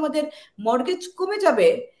মাসের মধ্যে আমাদের মর্গেজ কমে যাবে,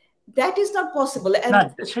 দ্যাট ইজ নট পসিবল। না,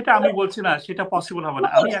 সেটা আমি বলছি না, সেটা পসিবল হবে না।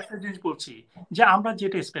 আমি একটা জিনিস বলছি যে আমরা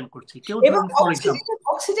যেটা স্পেন্ড করছি, কেউ ধরুন ফর এক্সাম্পল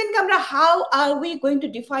অক্সিজেনকে আমরা, how are we going to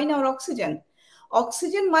define hour oxygen?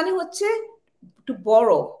 Oxygen মানে হচ্ছে টু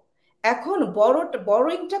বড়। এখন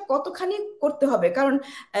বড়োইংটা কতখানি করতে হবে? কারণ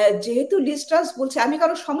যেহেতু লিজ ট্রাস বলছে, আমি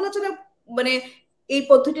কারো সমালোচনা, মানে এই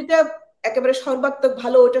পদ্ধতিটা একেবারে সর্বাত্মক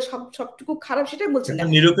ভালো, ওটা সবটুকু খারাপ সেটাই বলছি না,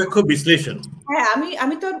 নিরপেক্ষ বিশ্লেষণ। হ্যাঁ,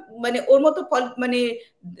 আমি তো মানে ওর মতো মানে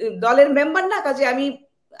দলের মেম্বার না, কাজে আমি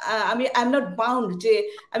আই এম নট বাউন্ড যে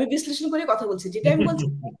আমি বিশ্লেষণ করে কথা বলছি। যেটা আমি বলছি,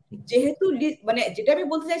 যেহেতু মানে যেটা আমি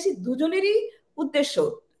বলতে চাইছি, দুজনেরই উদ্দেশ্য,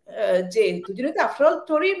 যে দুজনেই তো আফটার অল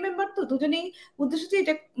টরি মেম্বার, তো দুজনেই উদ্দেশ্য যে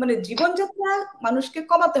এটা মানে জীবনযাত্রা মানুষকে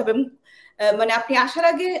কমাতে হবে। মানে আপনি আসার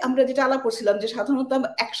আগে আমরা যেটা আলাপ করছিলাম যে সাধারণত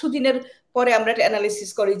 100 দিনের পরে আমরা একটা অ্যানালিসিস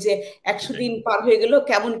করি যে 100 দিন পার হয়ে গেল,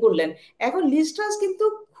 কেমন করলেন। এখন লিজ ট্রাস কিন্তু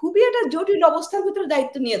খুবই একটা জটিল অবস্থার ভিতরে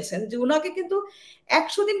দায়িত্ব নিয়েছেন, যে ওনাকে কিন্তু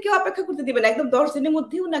 100 দিন কেউ অপেক্ষা করতে দিবে না, একদম 10 দিনের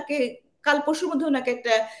মধ্যে ওনাকে, কাল পরশুর মধ্যে ওনাকে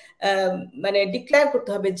একটা মানে ডিক্লেয়ার করতে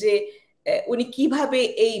হবে যে উনি কিভাবে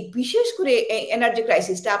এই বিশেষ করে এনার্জি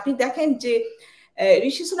ক্রাইসিসটা, আপনি দেখেন যে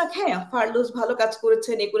ঋষি সুনাক হ্যাঁ ফার্লোস ভালো কাজ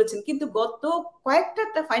করেছেন, করেছেন, কিন্তু গত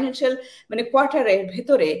কয়েকটা ফাইন্যান্সিয়াল মানে কোয়ার্টারের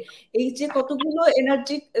ভেতরে এই যে কতগুলো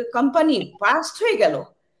এনার্জি কোম্পানি বাস্ট হয়ে গেল,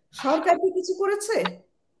 সরকার কি কিছু করেছে?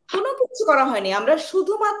 কোনো কিছু করা হয়নি। আমরা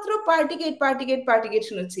শুধুমাত্র পার্টিগেট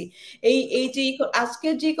শুনেছি। এই যে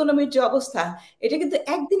আজকের যে ইকোনমির যে অবস্থা, এটা কিন্তু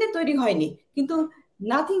একদিনে তৈরি হয়নি, কিন্তু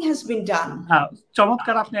নাথিং হ্যাজ বিন ডান।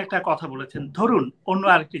 চমৎকার আপনি একটা কথা বলেছেন। ধরুন অন্য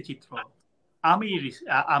আরেকটি চিত্র, আমি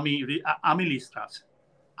লিজ ট্রাস,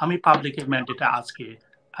 আমি পাবলিকের ম্যান্ডেটে আজকে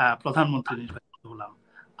প্রধানমন্ত্রী নির্বাচিত হলাম।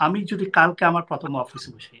 আমি যদি কালকে আমার প্রথম অফিসে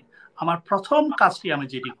বসে, আমার প্রথম কাজটি আমি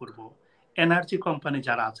যেটি করব, এনার্জি কোম্পানি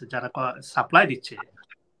যারা আছে, যারা সাপ্লাই দিচ্ছে,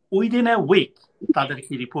 উইদিন এ উইক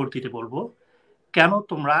তাদেরকে রিপোর্ট দিতে বলবো, কেন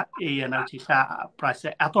তোমরা এই এনার্জিটা প্রাইসে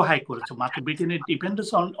এত হাই করেছো? মাত্র ব্রিটেনের dependence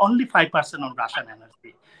only 5% on Russian energy.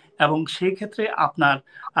 এবং সেই ক্ষেত্রে আপনার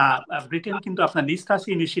ব্রিটেন কিন্তু আপনার লিজ ট্রাস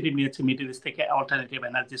ইনিশিয়েটিভ নিয়েছে মিডল ইস্ট থেকে অল্টারনেটিভ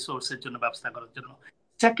এনার্জি সোর্সের জন্য ব্যবস্থা করার জন্য।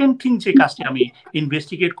 সেকেন্ড থিং যে কাজটি আমি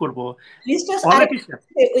ইনভেস্টিগেট করব,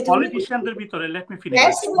 পলিটিশিয়ানদের ভিতরে, লেট মি ফিনিশ,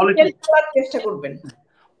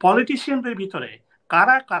 পলিটিশিয়ানদের ভিতরে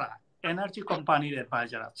কারা কারা এনার্জি কোম্পানির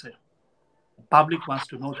অ্যাডভাইজার আছে? Public wants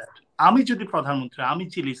to know that. আমি যদি প্রধানমন্ত্রী, আমি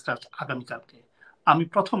যে লিস্ট আগামীকালকে, আমি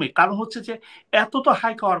প্রথমে, কারণ হচ্ছে যে এত তো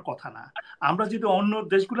হাই হওয়ার কথা না। আমরা যদি অন্য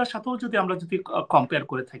দেশগুলোর সাথেও যদি আমরা যদি কম্পেয়ার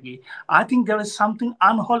করে থাকি, I think there is something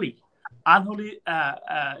আনহলি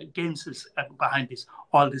gains is behind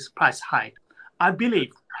all this price hike. I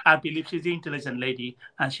believe she's an intelligent lady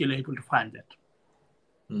and she'll be able to find that.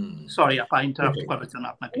 Sorry আপা ইন্টারাপ্ট করার জন্য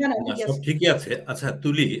আপনাকে। সব ঠিকই আছে। আচ্ছা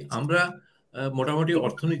তুলি, আমরা মোটামুটি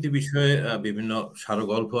অর্থনীতি বিষয়ে বিভিন্ন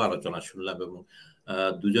সারগর্ভ আলোচনা শুনলাম এবং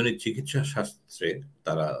দুজনের চিকিৎসা শাস্ত্রে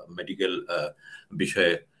তারা মেডিকেল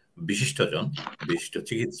বিষয়ে বিশিষ্টজন, বিশিষ্ট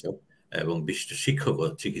চিকিৎসক এবং বিশিষ্ট শিক্ষক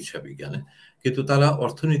চিকিৎসা বিজ্ঞানে, কিন্তু তারা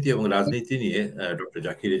অর্থনীতি এবং রাজনীতি নিয়ে ডক্টর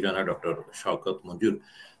জাকি রেজওয়ানা, ডক্টর শওকত, মঞ্জুর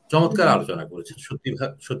চমৎকার আলোচনা করেছেন।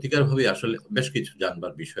 সত্যিকার ভাবে আসলে বেশ কিছু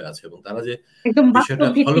জানবার বিষয় আছে এবং তারা যে বিষয়টা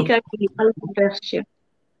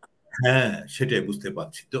হ্যাঁ সেটাই বুঝতে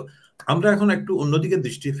পারছি। তো আমরা এখন একটু অন্যদিকে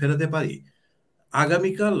দৃষ্টি ফেরাতে পারি।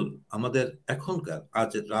 আগামীকাল আমাদের এখনকার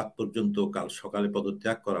আজ রাত পর্যন্ত, কাল সকালে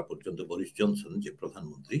পদত্যাগ করা পর্যন্ত বরিস জনসন যে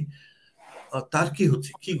প্রধানমন্ত্রী, তার কি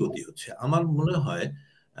হচ্ছে, কি গতি হচ্ছে? আমার মনে হয়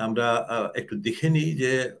আমরা একটু দেখে নিই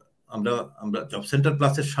যে আমরা জব সেন্টার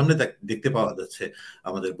প্লাসের সামনে দেখতে পাওয়া যাচ্ছে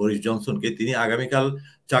আমাদের বরিস জনসনকে। তিনি আগামীকাল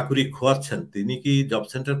চাকরি খোয়াচ্ছেন। তিনি কি জব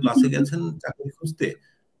সেন্টার প্লাসে গেছেন চাকরি খুঁজতে?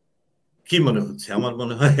 কি মনে হচ্ছে? আমার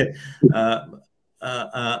মনে হয়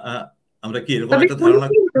আমরা কি এরকম একটা ধারণা,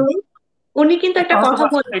 উনি কিন্তু একটা কথা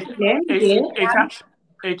বলেছিলেন যে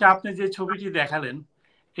এটা আপনি যে ছবিটি দেখালেন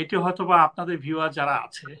এটি হয়তোবা আপনাদের ভিউয়ার যারা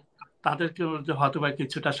আছে তাদেরকে হয়তোবা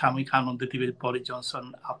কিছুটা সাময়িক আনন্দ দিবে। বরিস জনসন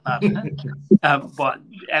আপনার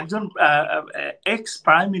একজন এক্স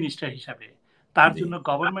প্রাইম মিনিস্টার হিসাবে তার জন্য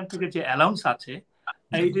গভর্নমেন্ট থেকে যে অ্যালাউন্স আছে,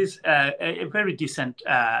 it is a very decent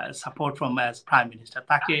support from as prime minister.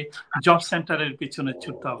 তাকে জব সেন্টারের পিছনে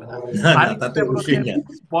ছুটতে হবে না।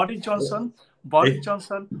 বরিস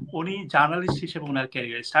জনসন উনি জার্নালিস্ট হিসেবে ওনার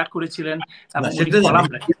ক্যারিয়ার স্টার্ট করেছিলেন এবং উনি কলাম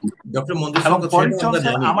লেখেন। ডক্টর মঞ্জুর শওকত,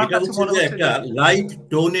 আমার কাছে মনে হচ্ছে একটা লাইট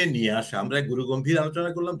টোনে নিয়ে আসা। আমরা গুরু গম্ভীর আলোচনা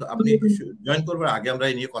করলাম, তো আপনি জয়েন করবার আগে আমরা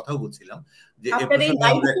এই নিয়ে কথাও বলছিলাম যে এই প্রসঙ্গে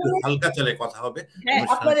আমরা একটু হালকা চলে কথা হবে। হ্যাঁ,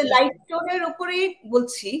 আপনাদের লাইট টোনের উপরেই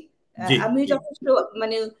বলছি। আমি যথেষ্ট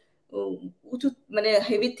মানে উঁচু মানে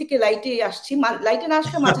হেভি থেকে লাইটে আসছি, লাইটে না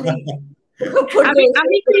আসলে মাঝারি।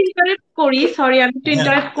 আমি একটু ইন্টারেস্ট করি, সরি আমি একটু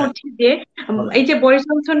ইন্টারেস্ট করছি যে এই যে বরিস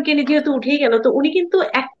জনসনকে নিয়ে যেহেতু উঠেই গেল, তো উনি কিন্তু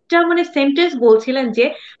একটা মানে সেন্টেন্স বলছিলেন যে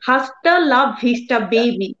হাস্টা লাভ ভিস্টা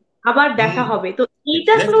বেবি, আবার দেখা হবে। তো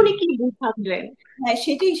এইটা আসলে উনি কি বুঝালেন? হ্যাঁ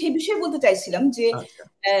সেটাই, সেই বিষয়ে বলতে চাইছিলাম যে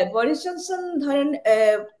বরিস জনসন ধরেন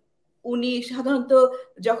উনি সাধারণত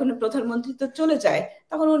যখন প্রধানমন্ত্রী চলে যায়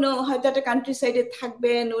তখন উনি হয়তো একটা কান্ট্রি সাইডে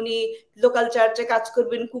থাকবেন, উনি লোকাল চার্চে কাজ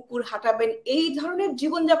করবেন, কুকুর হাঁটাবেন, এই ধরনের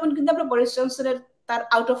জীবনযাপন কিন্তু আমরা বরিস জনসনের তার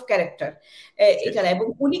আউট অফ ক্যারেক্টার এটা। এবং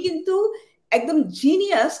উনি কিন্তু একদম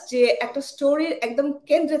জিনিয়াস যে একটা স্টোরির একদম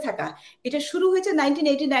কেন্দ্রে থাকা। এটা শুরু হয়েছে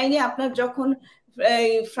 1989-এ আপনার যখন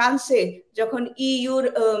ফ্রান্সে যখন ইউর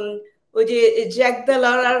ওই যে জ্যাক দ্য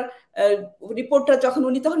লরার রিপোর্টার, যখন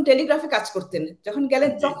উনি তখন টেলিগ্রাফে কাজ করতেন, যখন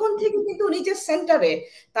গেলেন তখন থেকে কিন্তু উনি যে সেন্টারে,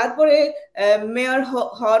 তারপরে মেয়র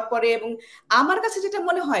হওয়ার পরে। এবং আমার কাছে যেটা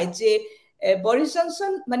মনে হয় যে বরিস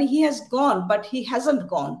জনসন মানে he has gone but he hasn't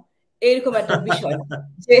গন, এরকম একটা বিষয়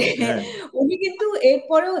যে উনি কিন্তু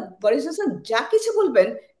এরপরেও বরিস জনসন যা কিছু বলবেন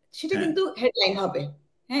সেটা কিন্তু হেডলাইন হবে।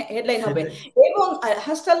 হ্যাঁ, হেডলাইন হবে। এবং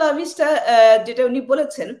হাস্টা লা ভিস্টা যেটা উনি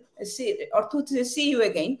বলেছেন অর্থ হচ্ছে সি ইউ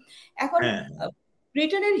এগেইন। এখন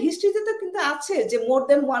ব্রিটেনের হিস্ট্রিতে তো কিন্তু আছে যে মোর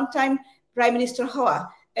দেন ওয়ান টাইম প্রাইম মিনিস্টার হওয়া।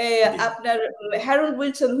 আপনার হ্যারল্ড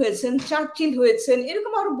উইলসন হয়েছেন, চার্চিল হয়েছেন,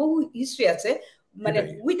 এরকম আরো বহু হিস্ট্রি আছে, মানে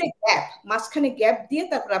উইথ এ গ্যাপ, মাঝখানে গ্যাপ দিয়ে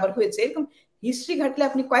তারপর আবার হয়েছে। এরকম হিস্ট্রি ঘাটলে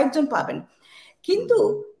আপনি কয়েকজন পাবেন। কিন্তু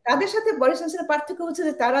তাদের সাথে বরিস জনসনের পার্থক্য হচ্ছে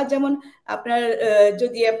যে তারা যেমন আপনার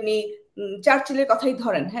যদি আপনি চার্চিলের কথাই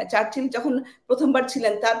ধরেন, হ্যাঁ চার্চিল যখন প্রথমবার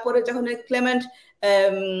ছিলেন, তারপরে যখন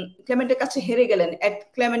ক্লেমেন্টের কাছে হেরে গেলেন,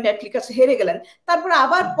 ক্লেমেন্ট অ্যাটলির কাছে হেরে গেলেন, তারপরে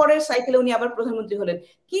আবার পরের সাইকেলে উনি আবার প্রধানমন্ত্রী হলেন।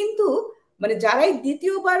 কিন্তু মানে যারাই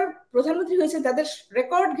দ্বিতীয়বার প্রধানমন্ত্রী হয়েছে তাদের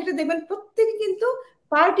রেকর্ড ঘেটে দেখবেন প্রত্যেকে কিন্তু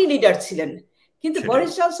পার্টি লিডার ছিলেন। কিন্তু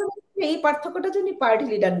বরিস জনসনের এই পার্থক্যটা যে উনি পার্টি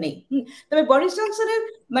লিডার নেই। তবে বরিস জনসনের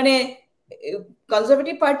মানে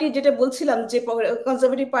কনজারভেটিভ পার্টি, যেটা বলছিলাম যে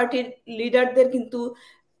কনজারভেটিভ পার্টির লিডারদের কিন্তু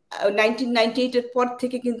 1998 এর পর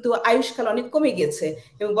থেকে কিন্তু আয়ুষ্কাল অনেক কমে গেছে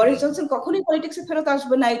এবং বরিস জনসন কখনোই পলিটিক্সে ফেরত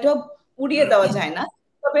আসবে না, এটা উড়িয়ে দেওয়া যায় না।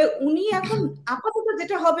 তবে উনি এখন আপাতত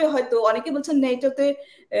যেটা হবে, হয়তো অনেকে বলছেন নেটোতে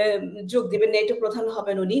যোগ দেবেন, নেটো প্রধান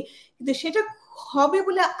হবেন উনি, কিন্তু সেটা হবে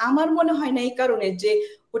বলে আমার মনে হয় না, এই কারণে যে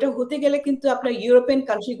ওটা হতে গেলে কিন্তু আপনার ইউরোপিয়ান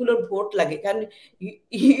কান্ট্রিগুলোর ভোট লাগে, কারণ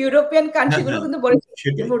ইউরোপিয়ান কান্ট্রিগুলো কিন্তু বরিস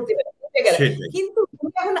জনসনকে ভোট দেবে। কিন্তু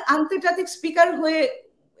উনি এখন আন্তর্জাতিক স্পিকার হয়ে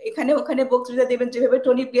এখানে ওখানে বক্তৃতা দেবেন, যেভাবে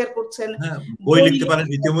টনি প্লেয়ার করছেন, বই লিখতে পারেন।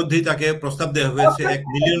 ইতিমধ্যেই তাকে প্রস্তাব দেওয়া হয়েছে 1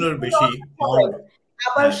 মিলিয়নের বেশি পাউন্ড,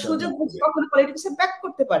 আবার সুযোগ বুঝে কখনো পলিটিক্সে ব্যাক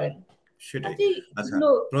করতে পারেন। সেটাই। আচ্ছা,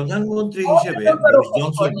 প্রধানমন্ত্রী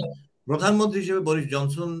হিসেবে বরিস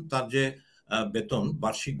জনসন তার যে বেতন,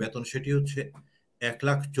 বার্ষিক বেতন, সেটি হচ্ছে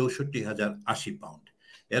 1,64,080 পাউন্ড।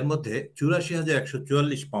 এর মধ্যে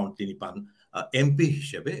 84,144 পাউন্ড তিনি পান এমপি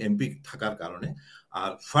হিসেবে, এমপি থাকার কারণে,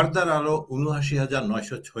 আর ফার্দার আরো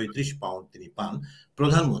 ৭৯,৯৩৬ পাউন্ড তিনি পান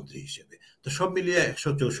প্রধানমন্ত্রী হিসেবে। তো সব মিলিয়ে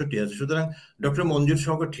 ১৬৪ আছে। সুতরাং ডক্টর মঞ্জুর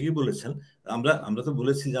শওকত ঠিকই বলেছেন। আমরা তো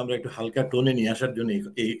বলেছি যে আমরা একটু হালকা টোনে নিয়ে আসার জন্য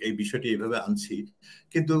এই বিষয়টি এইভাবে আনছি,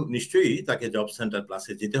 কিন্তু নিশ্চয়ই তাকে জব সেন্টার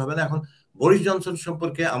প্লাসে যেতে হবে না। এখন বরিস জনসন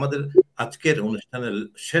সম্পর্কে আমাদের আজকের অনুষ্ঠানের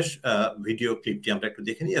শেষ ভিডিও ক্লিপটি আমরা একটু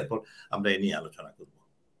দেখে নিই, এরপর আমরা এ নিয়ে আলোচনা করব।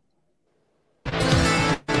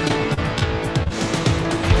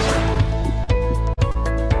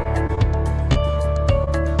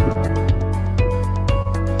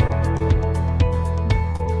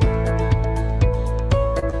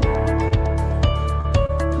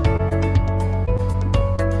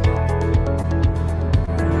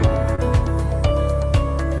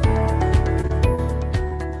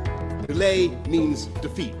 Delay means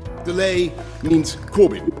defeat. Delay means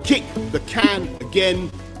Corbyn. Kick the can again,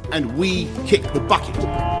 and we kick the bucket.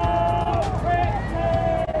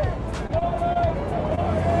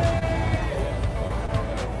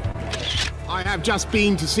 I have just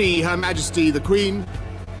been to see Her Majesty the Queen,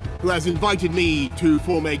 who has invited me to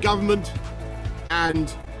form a government, and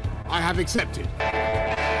I have accepted.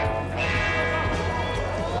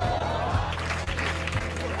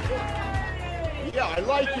 Yeah, I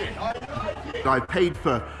like it. I paid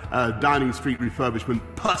for Downing Street refurbishment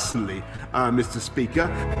personally, Mr. Speaker.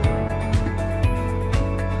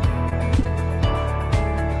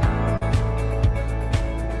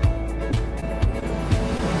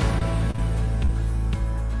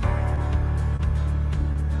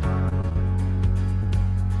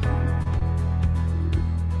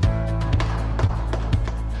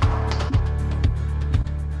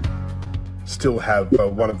 Still have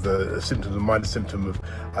one of the symptoms, a minor symptom of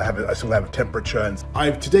I still have a temperature. And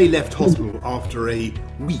I've today left hospital after a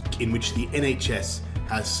week in which the NHS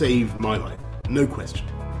has saved my life, no question.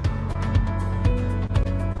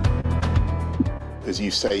 As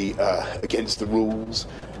you say, against the rules,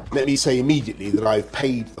 let me say immediately that I've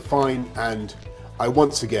paid the fine, and I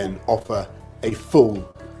once again offer a full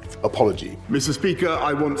apology. Mr. Speaker,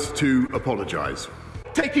 I want to apologise.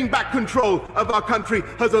 Taking back control of our country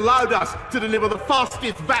has allowed us to deliver the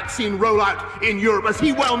fastest vaccine rollout in Europe, as he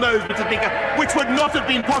well knows, Mr. Speaker, which would not have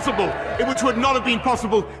been possible. Which would not have been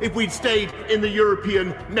possible if we'd stayed in the European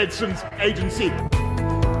Medicines Agency.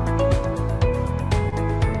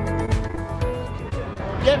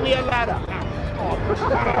 Get me a ladder.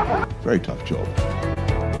 Very tough job.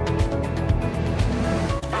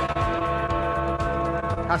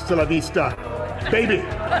 Hasta la vista, baby.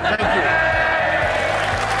 Thank you.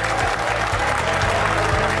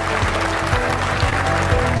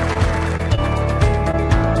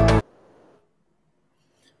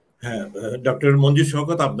 হ্যাঁ, doctor মঞ্জুর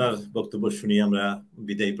শওকত, আপনার বক্তব্য শুনি আমরা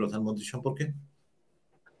বিদায়ী প্রধানমন্ত্রী সম্পর্কে।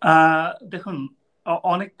 দেখুন,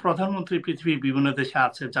 অনেক প্রধানমন্ত্রী পৃথিবীর বিভিন্ন দেশে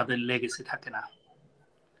আছে যাদের লেগেসি থাকে না।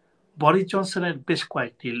 বরিস জনসনের বেশ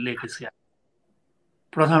কয়েকটি লেগেসি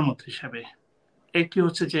প্রধানমন্ত্রী হিসাবে। একটি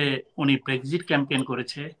হচ্ছে যে উনি ব্রেক্সিট ক্যাম্পেইন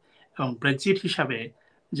করেছে, এবং ব্রেক্সিট হিসাবে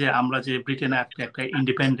যে আমরা যে ব্রিটেন একটা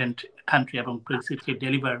ইন্ডিপেন্ডেন্ট কান্ট্রি এবং ব্রেক্সিটকে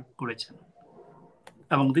ডেলিভার করেছেন,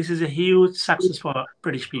 এবং this is a huge success for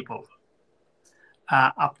British people.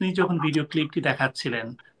 আপনি যখন ভিডিও ক্লিপটি দেখাচ্ছিলেন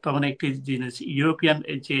তখন একটি জিনিস, ইউরোপিয়ান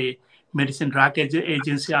যে মেডিসিন ড্রাগ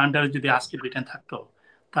এজেন্সি আন্ডারে যদি আজকে ব্রিটেন থাকতো,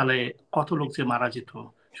 তাহলে কত লোক যে মারা যেত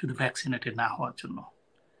শুধু ভ্যাকসিনেটেড না হওয়ার জন্য।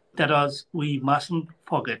 That was, we মাস্টন্ট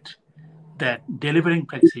forget that delivering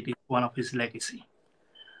vaccine is one of his legacy.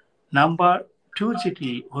 Number 2 যেটি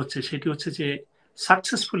হচ্ছে সেটি হচ্ছে যে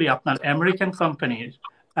সাকসেসফুলি আপনার আমেরিকান কোম্পানির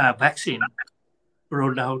ভ্যাকসিন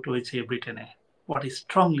rolled out হয়েছে ব্রিটেনে। What a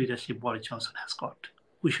strong leadership Boris Johnson has got.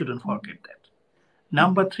 We shouldn't forget that.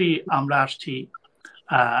 Number 3, আমরা আসছি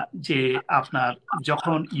যে আপনার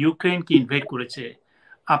যখন ইউক্রেনকে ইনভেড করেছে,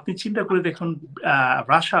 আপনি চিন্তা করে দেখুন,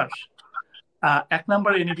 রাশিয়ার 1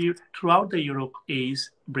 number enemy throughout the Europe is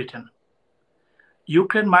Britain.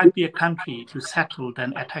 Ukraine might be a country to settle than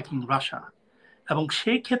attacking Russia. এবং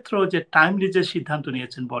সেই ক্ষেত্রে যে টাইমলি যে সিদ্ধান্ত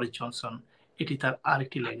নিয়েছেন বরিস জনসন, এটি তার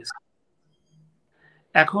আরেকটি লেগেছে।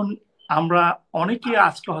 এখন আমরা অনেকে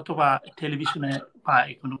আজকে হয়তো বা টেলিভিশনে বা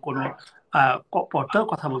কোনো পর্দাও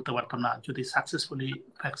কথা বলতে পারতাম না যদি সাকসেসফুলি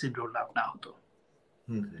ভ্যাকসিন রোল আউট না হতো।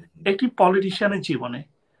 একটি পলিটিশিয়ানের জীবনে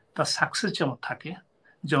তার সাকসেস যেমন থাকে,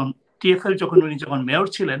 যেমন টিএফএল উনি যখন মেয়র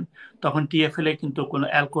ছিলেন তখন টিএফএল এ কিন্তু কোনো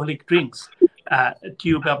অ্যালকোহলিক ড্রিঙ্কস,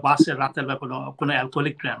 টিউব বা বাসের রাতের বা কোনো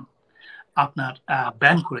অ্যালকোহলিক ড্রিঙ্ক আপনার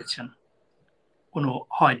ব্যান করেছেন, কোনো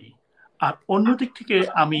হয়নি। আর অন্যদিক থেকে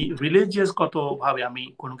আমি রিলিজিয়াস গতভাবে আমি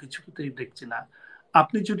কোনো কিছুতেই দেখছি না।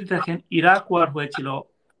 আপনি যদি দেখেন, ইরাক ওয়ার হয়েছিল,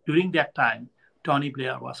 during that time Tony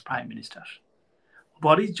Blair was prime minister.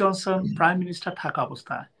 Boris Johnson prime minister থাকা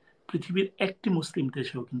অবস্থায় পৃথিবীর একটি মুসলিম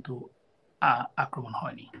দেশেও কিন্তু আক্রমণ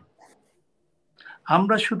হয়নি।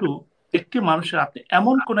 আমরা শুধু একটি মানুষের, আপনি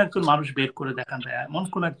এমন কোন একজন মানুষ বের করে দেখান, এমন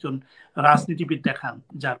কোন একজন রাজনীতিবিদ দেখান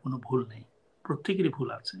যার কোনো ভুল নেই। প্রত্যেকেরই ভুল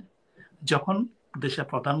আছে। যখন দেশের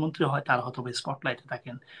প্রধানমন্ত্রী হয় তারা হয়তো স্পটলাইটে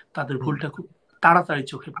থাকেন, তাদের ভুলটা খুব তাড়াতাড়ি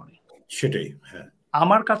চোখে পড়ে। সেটাই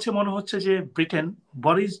আমার কাছে মনে হচ্ছে যে ব্রিটেন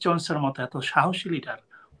বরিস জনসনের মতো এত সাহসী লিডার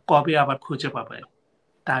কবে আবার খুঁজে পাবে,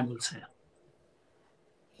 টাইম উইল সে।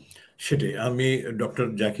 সেটাই। আমি ডক্টর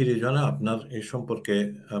জাকি রেজওয়ানা, আপনার এই সম্পর্কে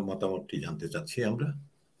মতামতটি জানতে চাচ্ছি আমরা।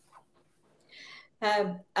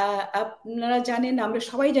 আপনারা জানেন, আমরা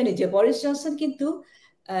সবাই জানি যে বরিস জনসন কিন্তু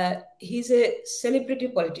he is a celebrity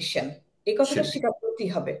politician, এই কথাটা স্বীকার করতেই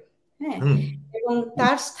হবে। হ্যাঁ, এবং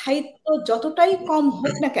তার স্থায়িত্ব যতটাই কম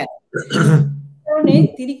হোক না কেন, কারণে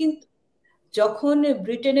তিনি কিন্তু যখন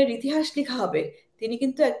ব্রিটেনের ইতিহাস লেখা হবে তিনি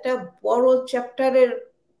কিন্তু একটা বড়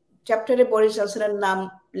চ্যাপ্টারে বরিস জনসনের নাম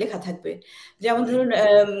লেখা থাকবে। যেমন ধরুন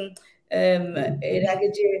এর আগে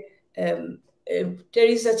যে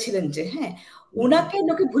টেরিজা ছিলেন, যে হ্যাঁ, ওনাকে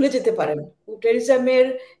লোকে ভুলে যেতে পারেন। টেরিজা মেয়ের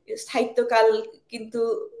স্থায়িত্বকাল কিন্তু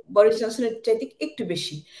বরিস জনসনের চাইতে একটু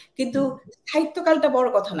বেশি, কিন্তু স্থায়িত্বকালটা বড়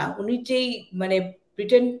কথা না। উনি যেই মানে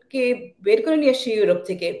ব্রিটেনকে বের করে নিয়ে আসে ইউরোপ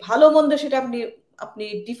থেকে, ভালো মন্দ সেটা আপনি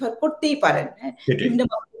ডিফার করতেই পারেন। হ্যাঁ,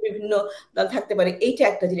 বিভিন্ন দল থাকতে পারে, এইটা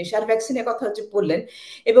একটা জিনিস। আর ভ্যাকসিনের কথা হচ্ছে বললেন,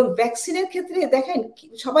 এবং ভ্যাকসিনের ক্ষেত্রে দেখেন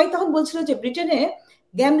সবাই তখন বলছিল যে ব্রিটেনে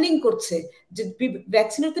গ্যামলিং করছে, যে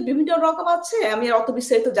ভ্যাকসিনের তো বিভিন্ন রকম আছে, আমি অত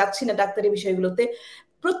বিস্তারিত যাচ্ছি না ডাক্তারি বিষয়গুলোতে।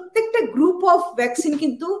 প্রত্যেকটা গ্রুপ অফ ভ্যাকসিন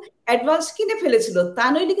কিন্তু অ্যাডভান্স কিনে ফেলেছিল, তা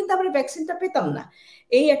নইলে কিন্তু আমরা ভ্যাকসিনটা পেতাম না।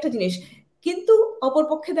 এই একটা জিনিস। কিন্তু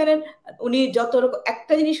অপরপক্ষে ধরেন উনি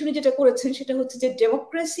একটা জিনিস উনি যেটা করেছেন সেটা হচ্ছে যে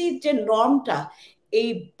ডেমোক্রেসির যে নর্মটা, এই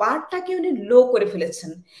বারটাকে উনি লো করে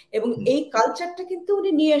ফেলেছেন, এবং এই কালচারটা কিন্তু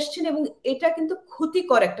উনি নিয়ে আসছেন, এবং এটা কিন্তু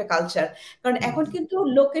ক্ষতিকর একটা কালচার। কারণ এখন কিন্তু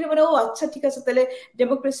লোকের মানে ও আচ্ছা ঠিক আছে, তাহলে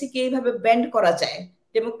ডেমোক্রেসিকে এইভাবে ব্যান্ড করা যায়,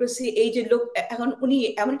 ডেমোক্রেসি এই যে লোক, এখন উনি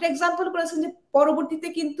এমন একটা এক্সাম্পল করেছেন যে পরবর্তীতে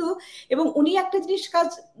কিন্তু, এবং উনি একটা জিনিস কাজ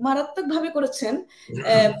মারাত্মক ভাবে করেছেন,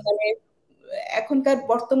 মানে এখনকার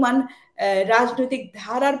বর্তমান রাজনৈতিক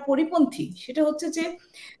ধারার পরিপন্থী, সেটা হচ্ছে যে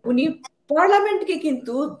উনি পার্লামেন্টকে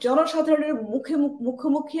কিন্তু জনসাধারণের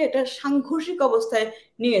মুখোমুখি একটা সাংঘর্ষিক অবস্থায়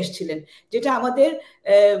নিয়ে এসেছিলেন, যেটা আমাদের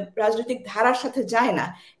রাজনৈতিক ধারার সাথে যায় না,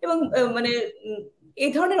 এবং মানে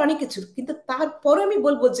এই ধরনের অনেক কিছু। কিন্তু তারপরে আমি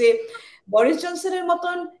বলবো যে বরিস জনসনের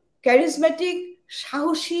মতন ক্যারিজম্যাটিক,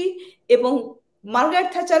 সাহসী, এবং মার্গারেট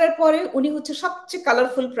থ্যাচারের পরে উনি হচ্ছে সবচেয়ে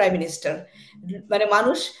কালারফুল প্রাইম মিনিস্টার। মানে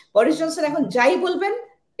মানুষ বরিস জনসন এখন যাই বলবেন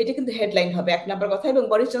এটা কিন্তু হেডলাইন হবে, এক নাম্বার কথা। এবং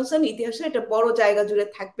বরিস জনসন ইতিহাসের একটা বড় জায়গা জুড়ে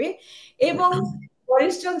থাকবে। এবং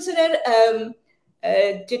বরিস জনসনের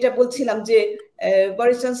যেটা বলছিলাম যে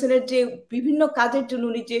বরিস জনসনের যে বিভিন্ন কাজের জন্য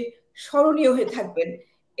উনি যে স্মরণীয় হয়ে থাকবেন,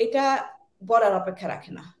 এটা বলার অপেক্ষা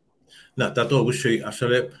রাখে না। না, তা তো অবশ্যই।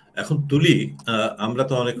 আসলে এখন তুলি, আমরা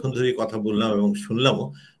তো অনেকক্ষণ ধরে কথা বললাম এবং শুনলামও,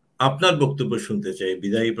 আপনার বক্তব্য শুনতে চাই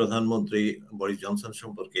বিদায়ী প্রধানমন্ত্রী বরিস জনসন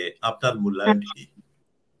সম্পর্কে আপনার মূল্যায়ন কি?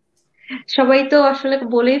 সবাই তো আসলে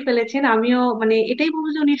বলেই ফেলেছেন, আমিও মানে এটাই বলবো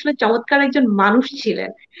যে উনি আসলে চমৎকার একজন মানুষ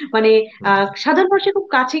ছিলেন। মানে সাধারণ মানুষের খুব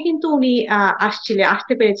কাছে কিন্তু উনি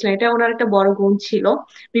আসতে পেরেছিলেন, এটা ওনার একটা বড় গুণ ছিল।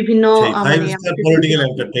 বিভিন্ন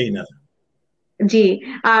জি,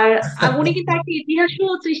 আর উনি কিন্তু একটা ইতিহাসও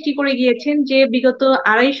সৃষ্টি করে গিয়েছেন যে বিগত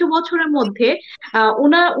 250 বছরের মধ্যে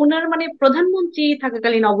ওনার মানে প্রধানমন্ত্রী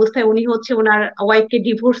থাকাকালীন অবস্থায় উনি হচ্ছে ওনার ওয়াইফকে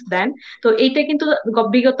ডিভোর্স দেন। তো এইটা কিন্তু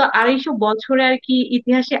বিগত 250 বছরে আর কি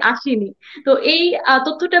ইতিহাসে আসেনি। তো এই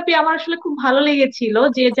তথ্যটা পেয়ে আমার আসলে খুব ভালো লেগেছিল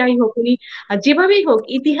যে যাই হোক উনি যেভাবেই হোক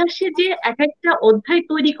ইতিহাসে যে এক একটা অধ্যায়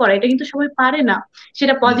তৈরি করে এটা কিন্তু সবাই পারে না,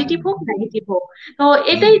 সেটা পজিটিভ হোক নেগেটিভ হোক। তো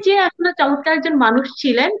এটাই যে আসলে চমৎকার একজন মানুষ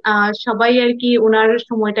ছিলেন, সবাই আর কি ওনার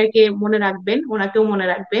সময়টাকে মনে রাখবেন, ওনাকেও মনে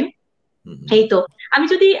রাখবেন। এই তো, আমি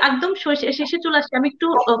যদি একদম শেষে চলে আসি, আমি একটু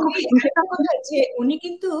যে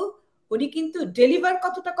উনি কিন্তু ডেলিভার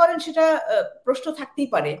কতটা করেন সেটা প্রশ্ন থাকতেই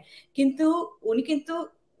পারে, কিন্তু উনি কিন্তু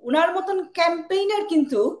উনার মতন ক্যাম্পেইনার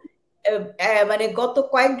কিন্তু মানে গত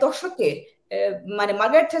কয়েক দশকে মানে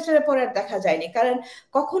মার্গারেট থ্যাচারের পরে আর দেখা যায়নি। কারণ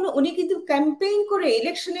কখনো উনি কিন্তু ক্যাম্পেইন করে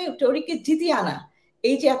ইলেকশনে টরিকে জিতিয়ে আনা,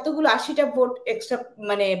 এই যে এতগুলো 80টা ভোট এক্সট্রা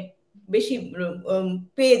মানে বেশি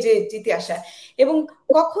পেয়ে যে জিতে আসা, এবং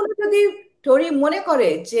কখনো যদি টরি মনে করে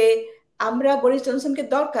যে আমরা বরিস জনসনকে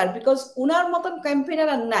দরকার বিকজ উনার মতন ক্যাম্পেইনার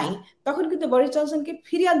আর নাই, তখন কিন্তু বরিস জনসনকে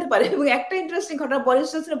ফিরিয়ে আনতে পারে। এবং একটা ইন্টারেস্টিং ঘটনা, বরিস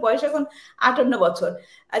জনসনের বয়স এখন 58 বছর।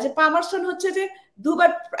 আচ্ছা, পামারস্টন হচ্ছে যে 2 বার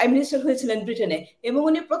প্রাইম মিনিস্টার হয়েছিলেন ব্রিটেনে, এবং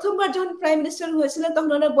উনি প্রথমবার যখন প্রাইম মিনিস্টার হয়েছিলেন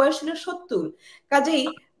তখন ওনার বয়স ছিল 70। কাজেই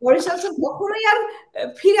বরিস জনসন কখনোই আর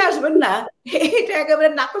ফিরে আসবেন না, এটা একেবারে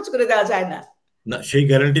নাকচ করে দেওয়া যায় না। না, সেই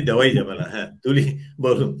গ্যারান্টি দেওয়াই যাবে না। হ্যাঁ, তুলি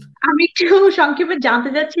বলুন। আমি একটু সংক্ষেপে জানতে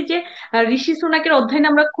চাচ্ছি যে ঋষি সুনাকের অধ্যায়নে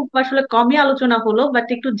আমরা খুব আসলে কমই আলোচনা হলো, বাট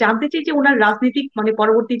একটু জানতে চাই যে ওনার রাজনৈতিক মানে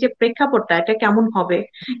পরবর্তী যে প্রেক্ষাপটটা এটা কেমন হবে,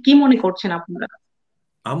 কি মনে করছেন আপনারা?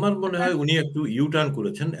 আমার মনে হয় উনি একটু ইউটার্ন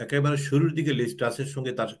করেছেন। একেবারে শুরুর দিকে লিজ ট্রাসের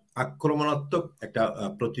সঙ্গে তার আক্রমণাত্মক একটা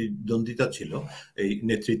প্রতিদ্বন্দ্বিতা ছিল এই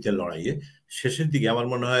নেতৃত্বের লড়াইয়ে। শেষের দিকে আমার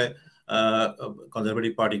মনে হয়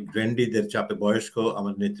কনজারভেটিভ পার্টি গ্র্যান্ডিদের চাপে, বয়স্ক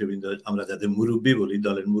আমার নেতৃবৃন্দ, আমরা যাদের মুরব্বী বলি,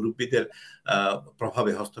 দলের মুরব্বীদের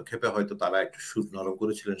প্রভাবে, হস্তক্ষেপে হয়তো তারা একটু সুর নরম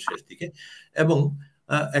করেছিলেন শেষ দিকে। এবং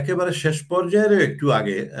একেবারে শেষ পর্যায়ের একটু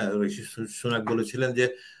আগে ঋষি সুনাক বলেছিলেন যে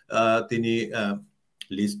তিনি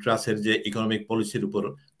লিজ ট্রাসের যে ইকোনমিক পলিসির উপর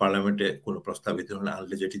পার্লামেন্টে কোনো প্রস্তাব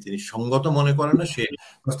আনলে যেটি তিনি সঙ্গত মনে করেন না, সেই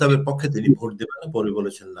প্রস্তাবের পক্ষে তিনি ভোট দেবেন না। পরে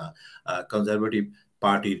বলেছেন না, কনজারভেটিভ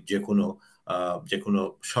পার্টির যে কোনো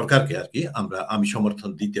সরকারকে আর কি আমি সমর্থন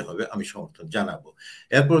দিতে হবে, আমি সমর্থন জানাবো।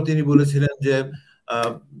 এরপর তিনি বলেছিলেন যে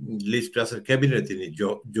লিজ ট্রাসের ক্যাবিনেটে তিনি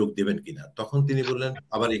যোগ দেবেন কিনা। তখন তিনি বললেন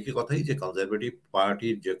আবার একই কথাই যে কনজারভেটিভ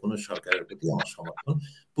পার্টির যে কোনো সরকারের প্রতি আমার সমর্থন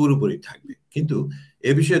পুরোপুরি থাকবে। কিন্তু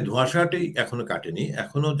এ বিষয়ে ধোঁয়াশাটাই এখনো কাটেনি।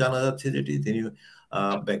 এখনো জানা যাচ্ছে যেটি তিনি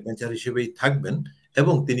ব্যাকবেঞ্চার হিসেবেই থাকবেন।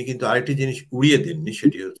 এবং তিনি কিন্তু আরেকটি জিনিস উড়িয়ে দেননি,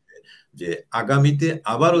 সেটি হচ্ছে যে আগামীতে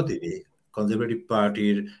আবারও তিনি কনজারভেটিভ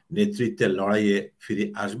পার্টির নেতৃত্বের লড়াইয়ে ফিরে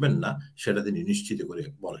আসবেন না, সেটা তিনি নিশ্চিত করে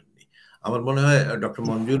বলেননি। আমার মনে হয় ডক্টর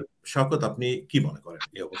মঞ্জুর শওকত, আপনি কি মনে করেন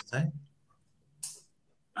এই অবস্থায়?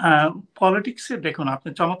 পলিটিক্সে দেখুন, আপনি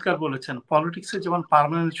চমৎকার বলেছেন, পলিটিক্সে যেমন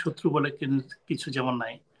পার্মানেন্ট শত্রু বলে কিছু যেমন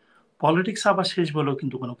নাই, পলিটিক্স আবার শেষ বলেও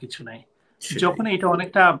কিন্তু কোনো কিছু নাই। যখন এটা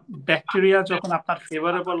অনেকটা ব্যাকটেরিয়া যখন আপনার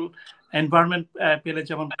ফেভারেবল এনভায়রনমেন্ট পেলে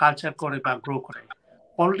যেমন কালচার করে বা গ্রো করে,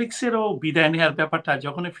 পলিটিক্সেরও বিদায় নেওয়ার ব্যাপারটা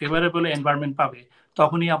যখনই ফেভারেবল এনভায়রনমেন্ট পাবে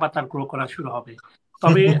তখনই আবার তার গ্রো করা শুরু হবে।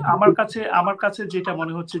 তবে আমার কাছে যেটা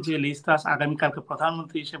মনে হচ্ছে যে লিজ ট্রাস আগামীকালকে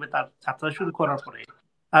প্রধানমন্ত্রী হিসেবে তার যাত্রা শুরু করার পরে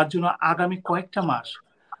তার জন্য আগামী কয়েকটা মাস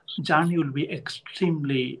journey will be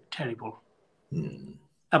extremely terrible.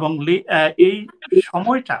 এবং এই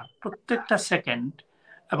সময়টা প্রত্যেকটা সেকেন্ড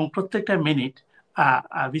এবং প্রত্যেকটা মিনিট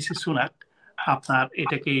ঋষি সুনাক আপনার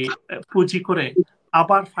এটাকে পুঁজি করে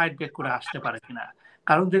আবার ফাইট ব্যাক করে আসতে পারে কিনা।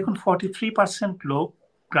 কারণ দেখুন 43% লোক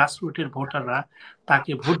গ্রাসরুটের ভোটাররা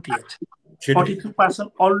তাকে ভোট দিয়েছে, 43%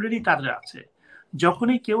 অলরেডি তাদের আছে।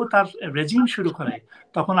 যখনই কেউ তার রেজিম শুরু করে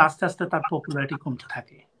তখন আস্তে আস্তে তার পপুলারিটি কমতে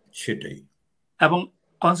থাকে। সেটাই। এবং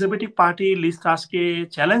কনজারভেটিভ পার্টি লিজ ট্রাসকে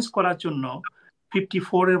চ্যালেঞ্জ করার জন্য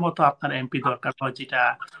 54 এর মতো আপনার এমপি দরকার হয়, যেটা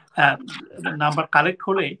নাম্বার কালেক্ট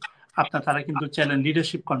হলে আপনার তারা কিন্তু চ্যালেঞ্জ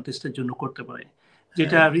লিডারশিপ কন্টেস্টের জন্য করতে পারে,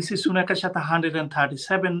 যেটা ঋষি সুনাকের সাথে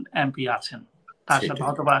 137 এমপি আছেন, তার সাথে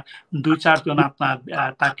হয়তোবা 2-4 জন আপনার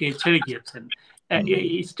তাকে ছেড়ে গিয়েছেন,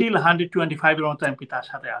 স্টিল 125 এর মতো এমপি তার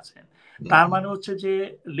সাথে আছেন। তার মানে হচ্ছে যে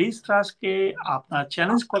লিজ ট্রাসকে আপনার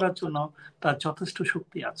চ্যালেঞ্জ করার জন্য তার যথেষ্ট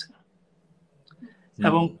শক্তি আছে।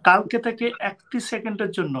 এবং কালকে থেকে 1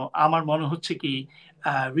 সেকেন্ডের জন্য আমার মনে হচ্ছে কি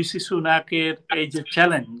ঋষি সুনাকের এই যে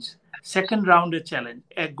চ্যালেঞ্জ, সেকেন্ড রাউন্ডের চ্যালেঞ্জ,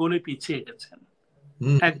 এক গোলে পিছিয়ে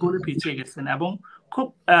গেছেন এবং খুব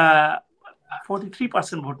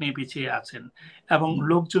 43% ভোট নিয়ে পিছিয়ে আছেন। এবং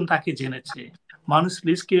লোকজন তাকে জেনেছে, মানুষ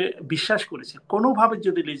লিজকে বিশ্বাস করেছে। কোনোভাবে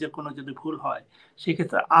যদি লিজের কোনো যদি ভুল হয়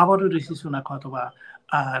সেক্ষেত্রে আবারও ঋষি সুনাক হয়তোবা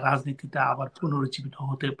রাজনীতিতে আবার পুনরুজ্জীবিত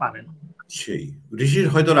হতে পারেন। সেই ঋষির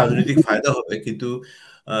হয়তো রাজনৈতিক ফায়দা হবে, কিন্তু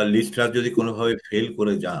লিজ ট্রাস যদি কোনোভাবে ফেল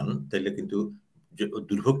করে যান তাহলে কিন্তু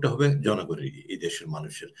দুর্ভোগটা হবে জনগণের, এই দেশের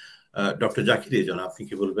মানুষের। ডক্টর জাকি রেজওয়ানা, আপনি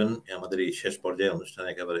কি বলবেন আমাদের এই শেষ পর্যায়ে অনুষ্ঠান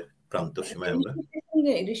একেবারে প্রান্ত সীমায় আমরা?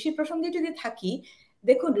 ঋষি প্রসঙ্গে যদি থাকি,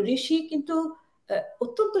 দেখুন ঋষি কিন্তু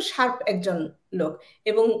অত্যন্ত শার্প একজন লোক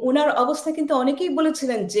এবং ওনার অবস্থা কিন্তু অনেকেই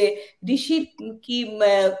বলেছিলেন যে ঋষি কি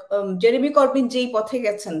জেরেমি করবিন যেই পথে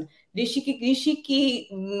গেছেন, ঋষি কি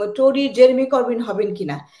টোরি জেরেমি করবিন হবেন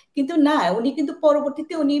কিনা। কিন্তু না, উনি কিন্তু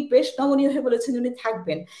পরবর্তীতে উনি বেশ নমনীয় হয়ে বলেছেন উনি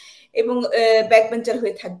থাকবেন এবং ব্যাকবেঞ্চার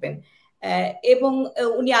হয়ে থাকবেন। এবং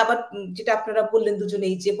উনি আবার, যেটা আপনারা বললেন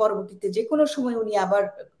দুজনেই, যে পরবর্তীতে যে কোনো সময় উনি আবার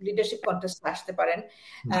লিডারশিপ কন্টেস্টে আসতে পারেন।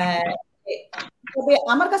 তবে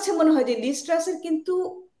আমার কাছে মনে হয় যে লিজ ট্রাসের কিন্তু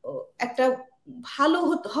একটা ভালো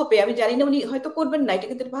হবে, আমি জানি না উনি হয়তো করবেন না, এটা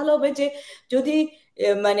কিন্তু ভালো হবে যে যদি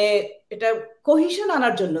মানে এটা কোহিশন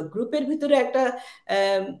আনার জন্য, গ্রুপের ভিতরে একটা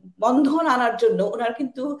বন্ধন আনার জন্য ওনার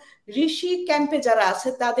কিন্তু ঋষি ক্যাম্পে যারা আছে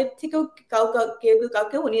তাদের থেকেও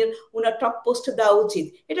কাউকে ওনার টপ পোস্টে দেওয়া উচিত।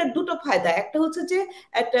 এটা দুটো ফায়দা, একটা হচ্ছে যে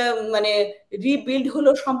একটা মানে রিবিল্ড হলো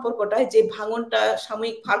সম্পর্কটা, যে ভাঙনটা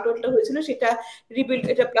সাময়িক ফাটলটা হয়েছিল সেটা রিবিল্ড,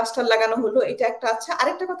 এটা প্লাস্টার লাগানো হলো, এটা একটা। আচ্ছা,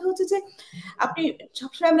 আরেকটা কথা হচ্ছে যে আপনি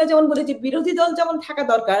সবসময় আমরা যেমন বলি যে বিরোধী দল যেমন থাকা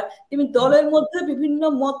দরকার, তেমনি দলের মধ্যে বিভিন্ন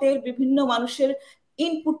মতের বিভিন্ন মানুষের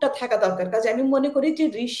ইনপুটটা থাকা দরকার। কাজে আমি মনে করি যে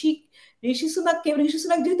ঋষি সুনাক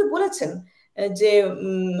যেহেতু বলেছেন যে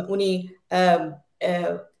উনি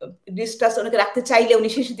ডিস্ট্রাস ওনাকে রাখতে চাইলে উনি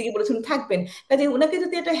শেষের দিকে বলেছেন থাকবেন, কাজে ওনাকে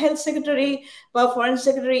যদি একটা হেলথ সেক্রেটারি বা ফরেন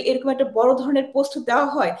সেক্রেটারি এরকম একটা বড় ধরনের পোস্ট দেওয়া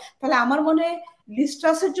হয়, তাহলে আমার মনে হয়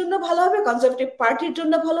লিস্ট্রাসের জন্য ভালো হবে, কনজারভেটিভ পার্টির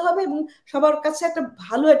জন্য ভালো হবে এবং সবার কাছে একটা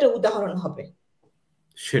ভালো একটা উদাহরণ হবে।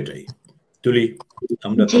 সেটাই। তুলি,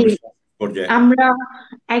 আমরা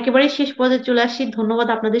একেবারে শেষ পর্যায়ে চলে আসছি। ধন্যবাদ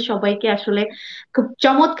আপনাদের সবাইকে, আসলে খুব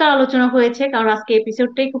চমৎকার আলোচনা হয়েছে, কারণ আজকে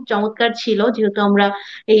এপিসোডটাই খুব চমৎকার ছিল, যেহেতু আমরা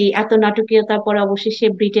এই এত নাটকীয়তার পরে অবশেষে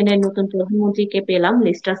ব্রিটেনের নতুন প্রধানমন্ত্রীকে পেলাম,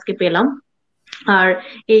 লিস্ট্রাসকে পেলাম। আর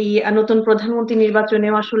এই নতুন প্রধানমন্ত্রী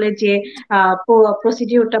নির্বাচনেও আসলে যে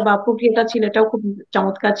প্রসিডিওরটা বা প্রক্রিয়াটা ছিল এটাও খুব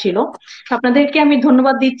চমৎকার ছিল। আপনাদেরকে আমি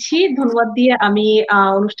ধন্যবাদ দিচ্ছি। ধন্যবাদ দিয়ে আমি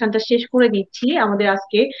অনুষ্ঠানটা শেষ করে দিচ্ছি। আমাদের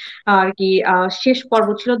আজকে আর কি শেষ পর্ব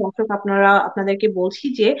ছিল। দর্শক আপনাদেরকে বলছি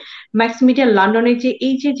যে ম্যাক্স মিডিয়া লন্ডনের যে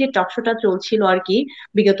এই যে টকশোটা চলছিল আর কি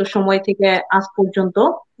বিগত সময় থেকে আজ পর্যন্ত,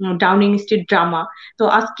 ডাউনিং স্ট্রিট ড্রামা, তো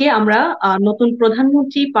আজকে আমরা নতুন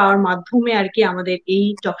প্রধানমন্ত্রী পাওয়ার মাধ্যমে আর কি আমাদের এই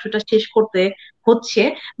টকশোটা শেষ করতে হচ্ছে।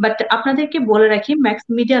 বাট আপনাদেরকে বলে রাখি, ম্যাক্স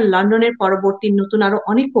মিডিয়া লন্ডনের পরবর্তী নতুন আরো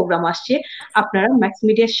অনেক প্রোগ্রাম আসছে। আপনারা ম্যাক্স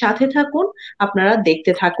মিডিয়ার সাথে থাকুন, আপনারা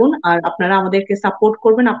দেখতে থাকুন, আর আপনারা আমাদেরকে সাপোর্ট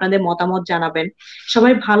করবেন, আপনাদের মতামত জানাবেন।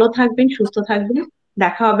 সবাই ভালো থাকবেন, সুস্থ থাকবেন।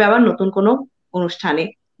 দেখা হবে আবার নতুন কোনো অনুষ্ঠানে।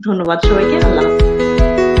 ধন্যবাদ সবাইকে। আল্লাহ হাফেজ।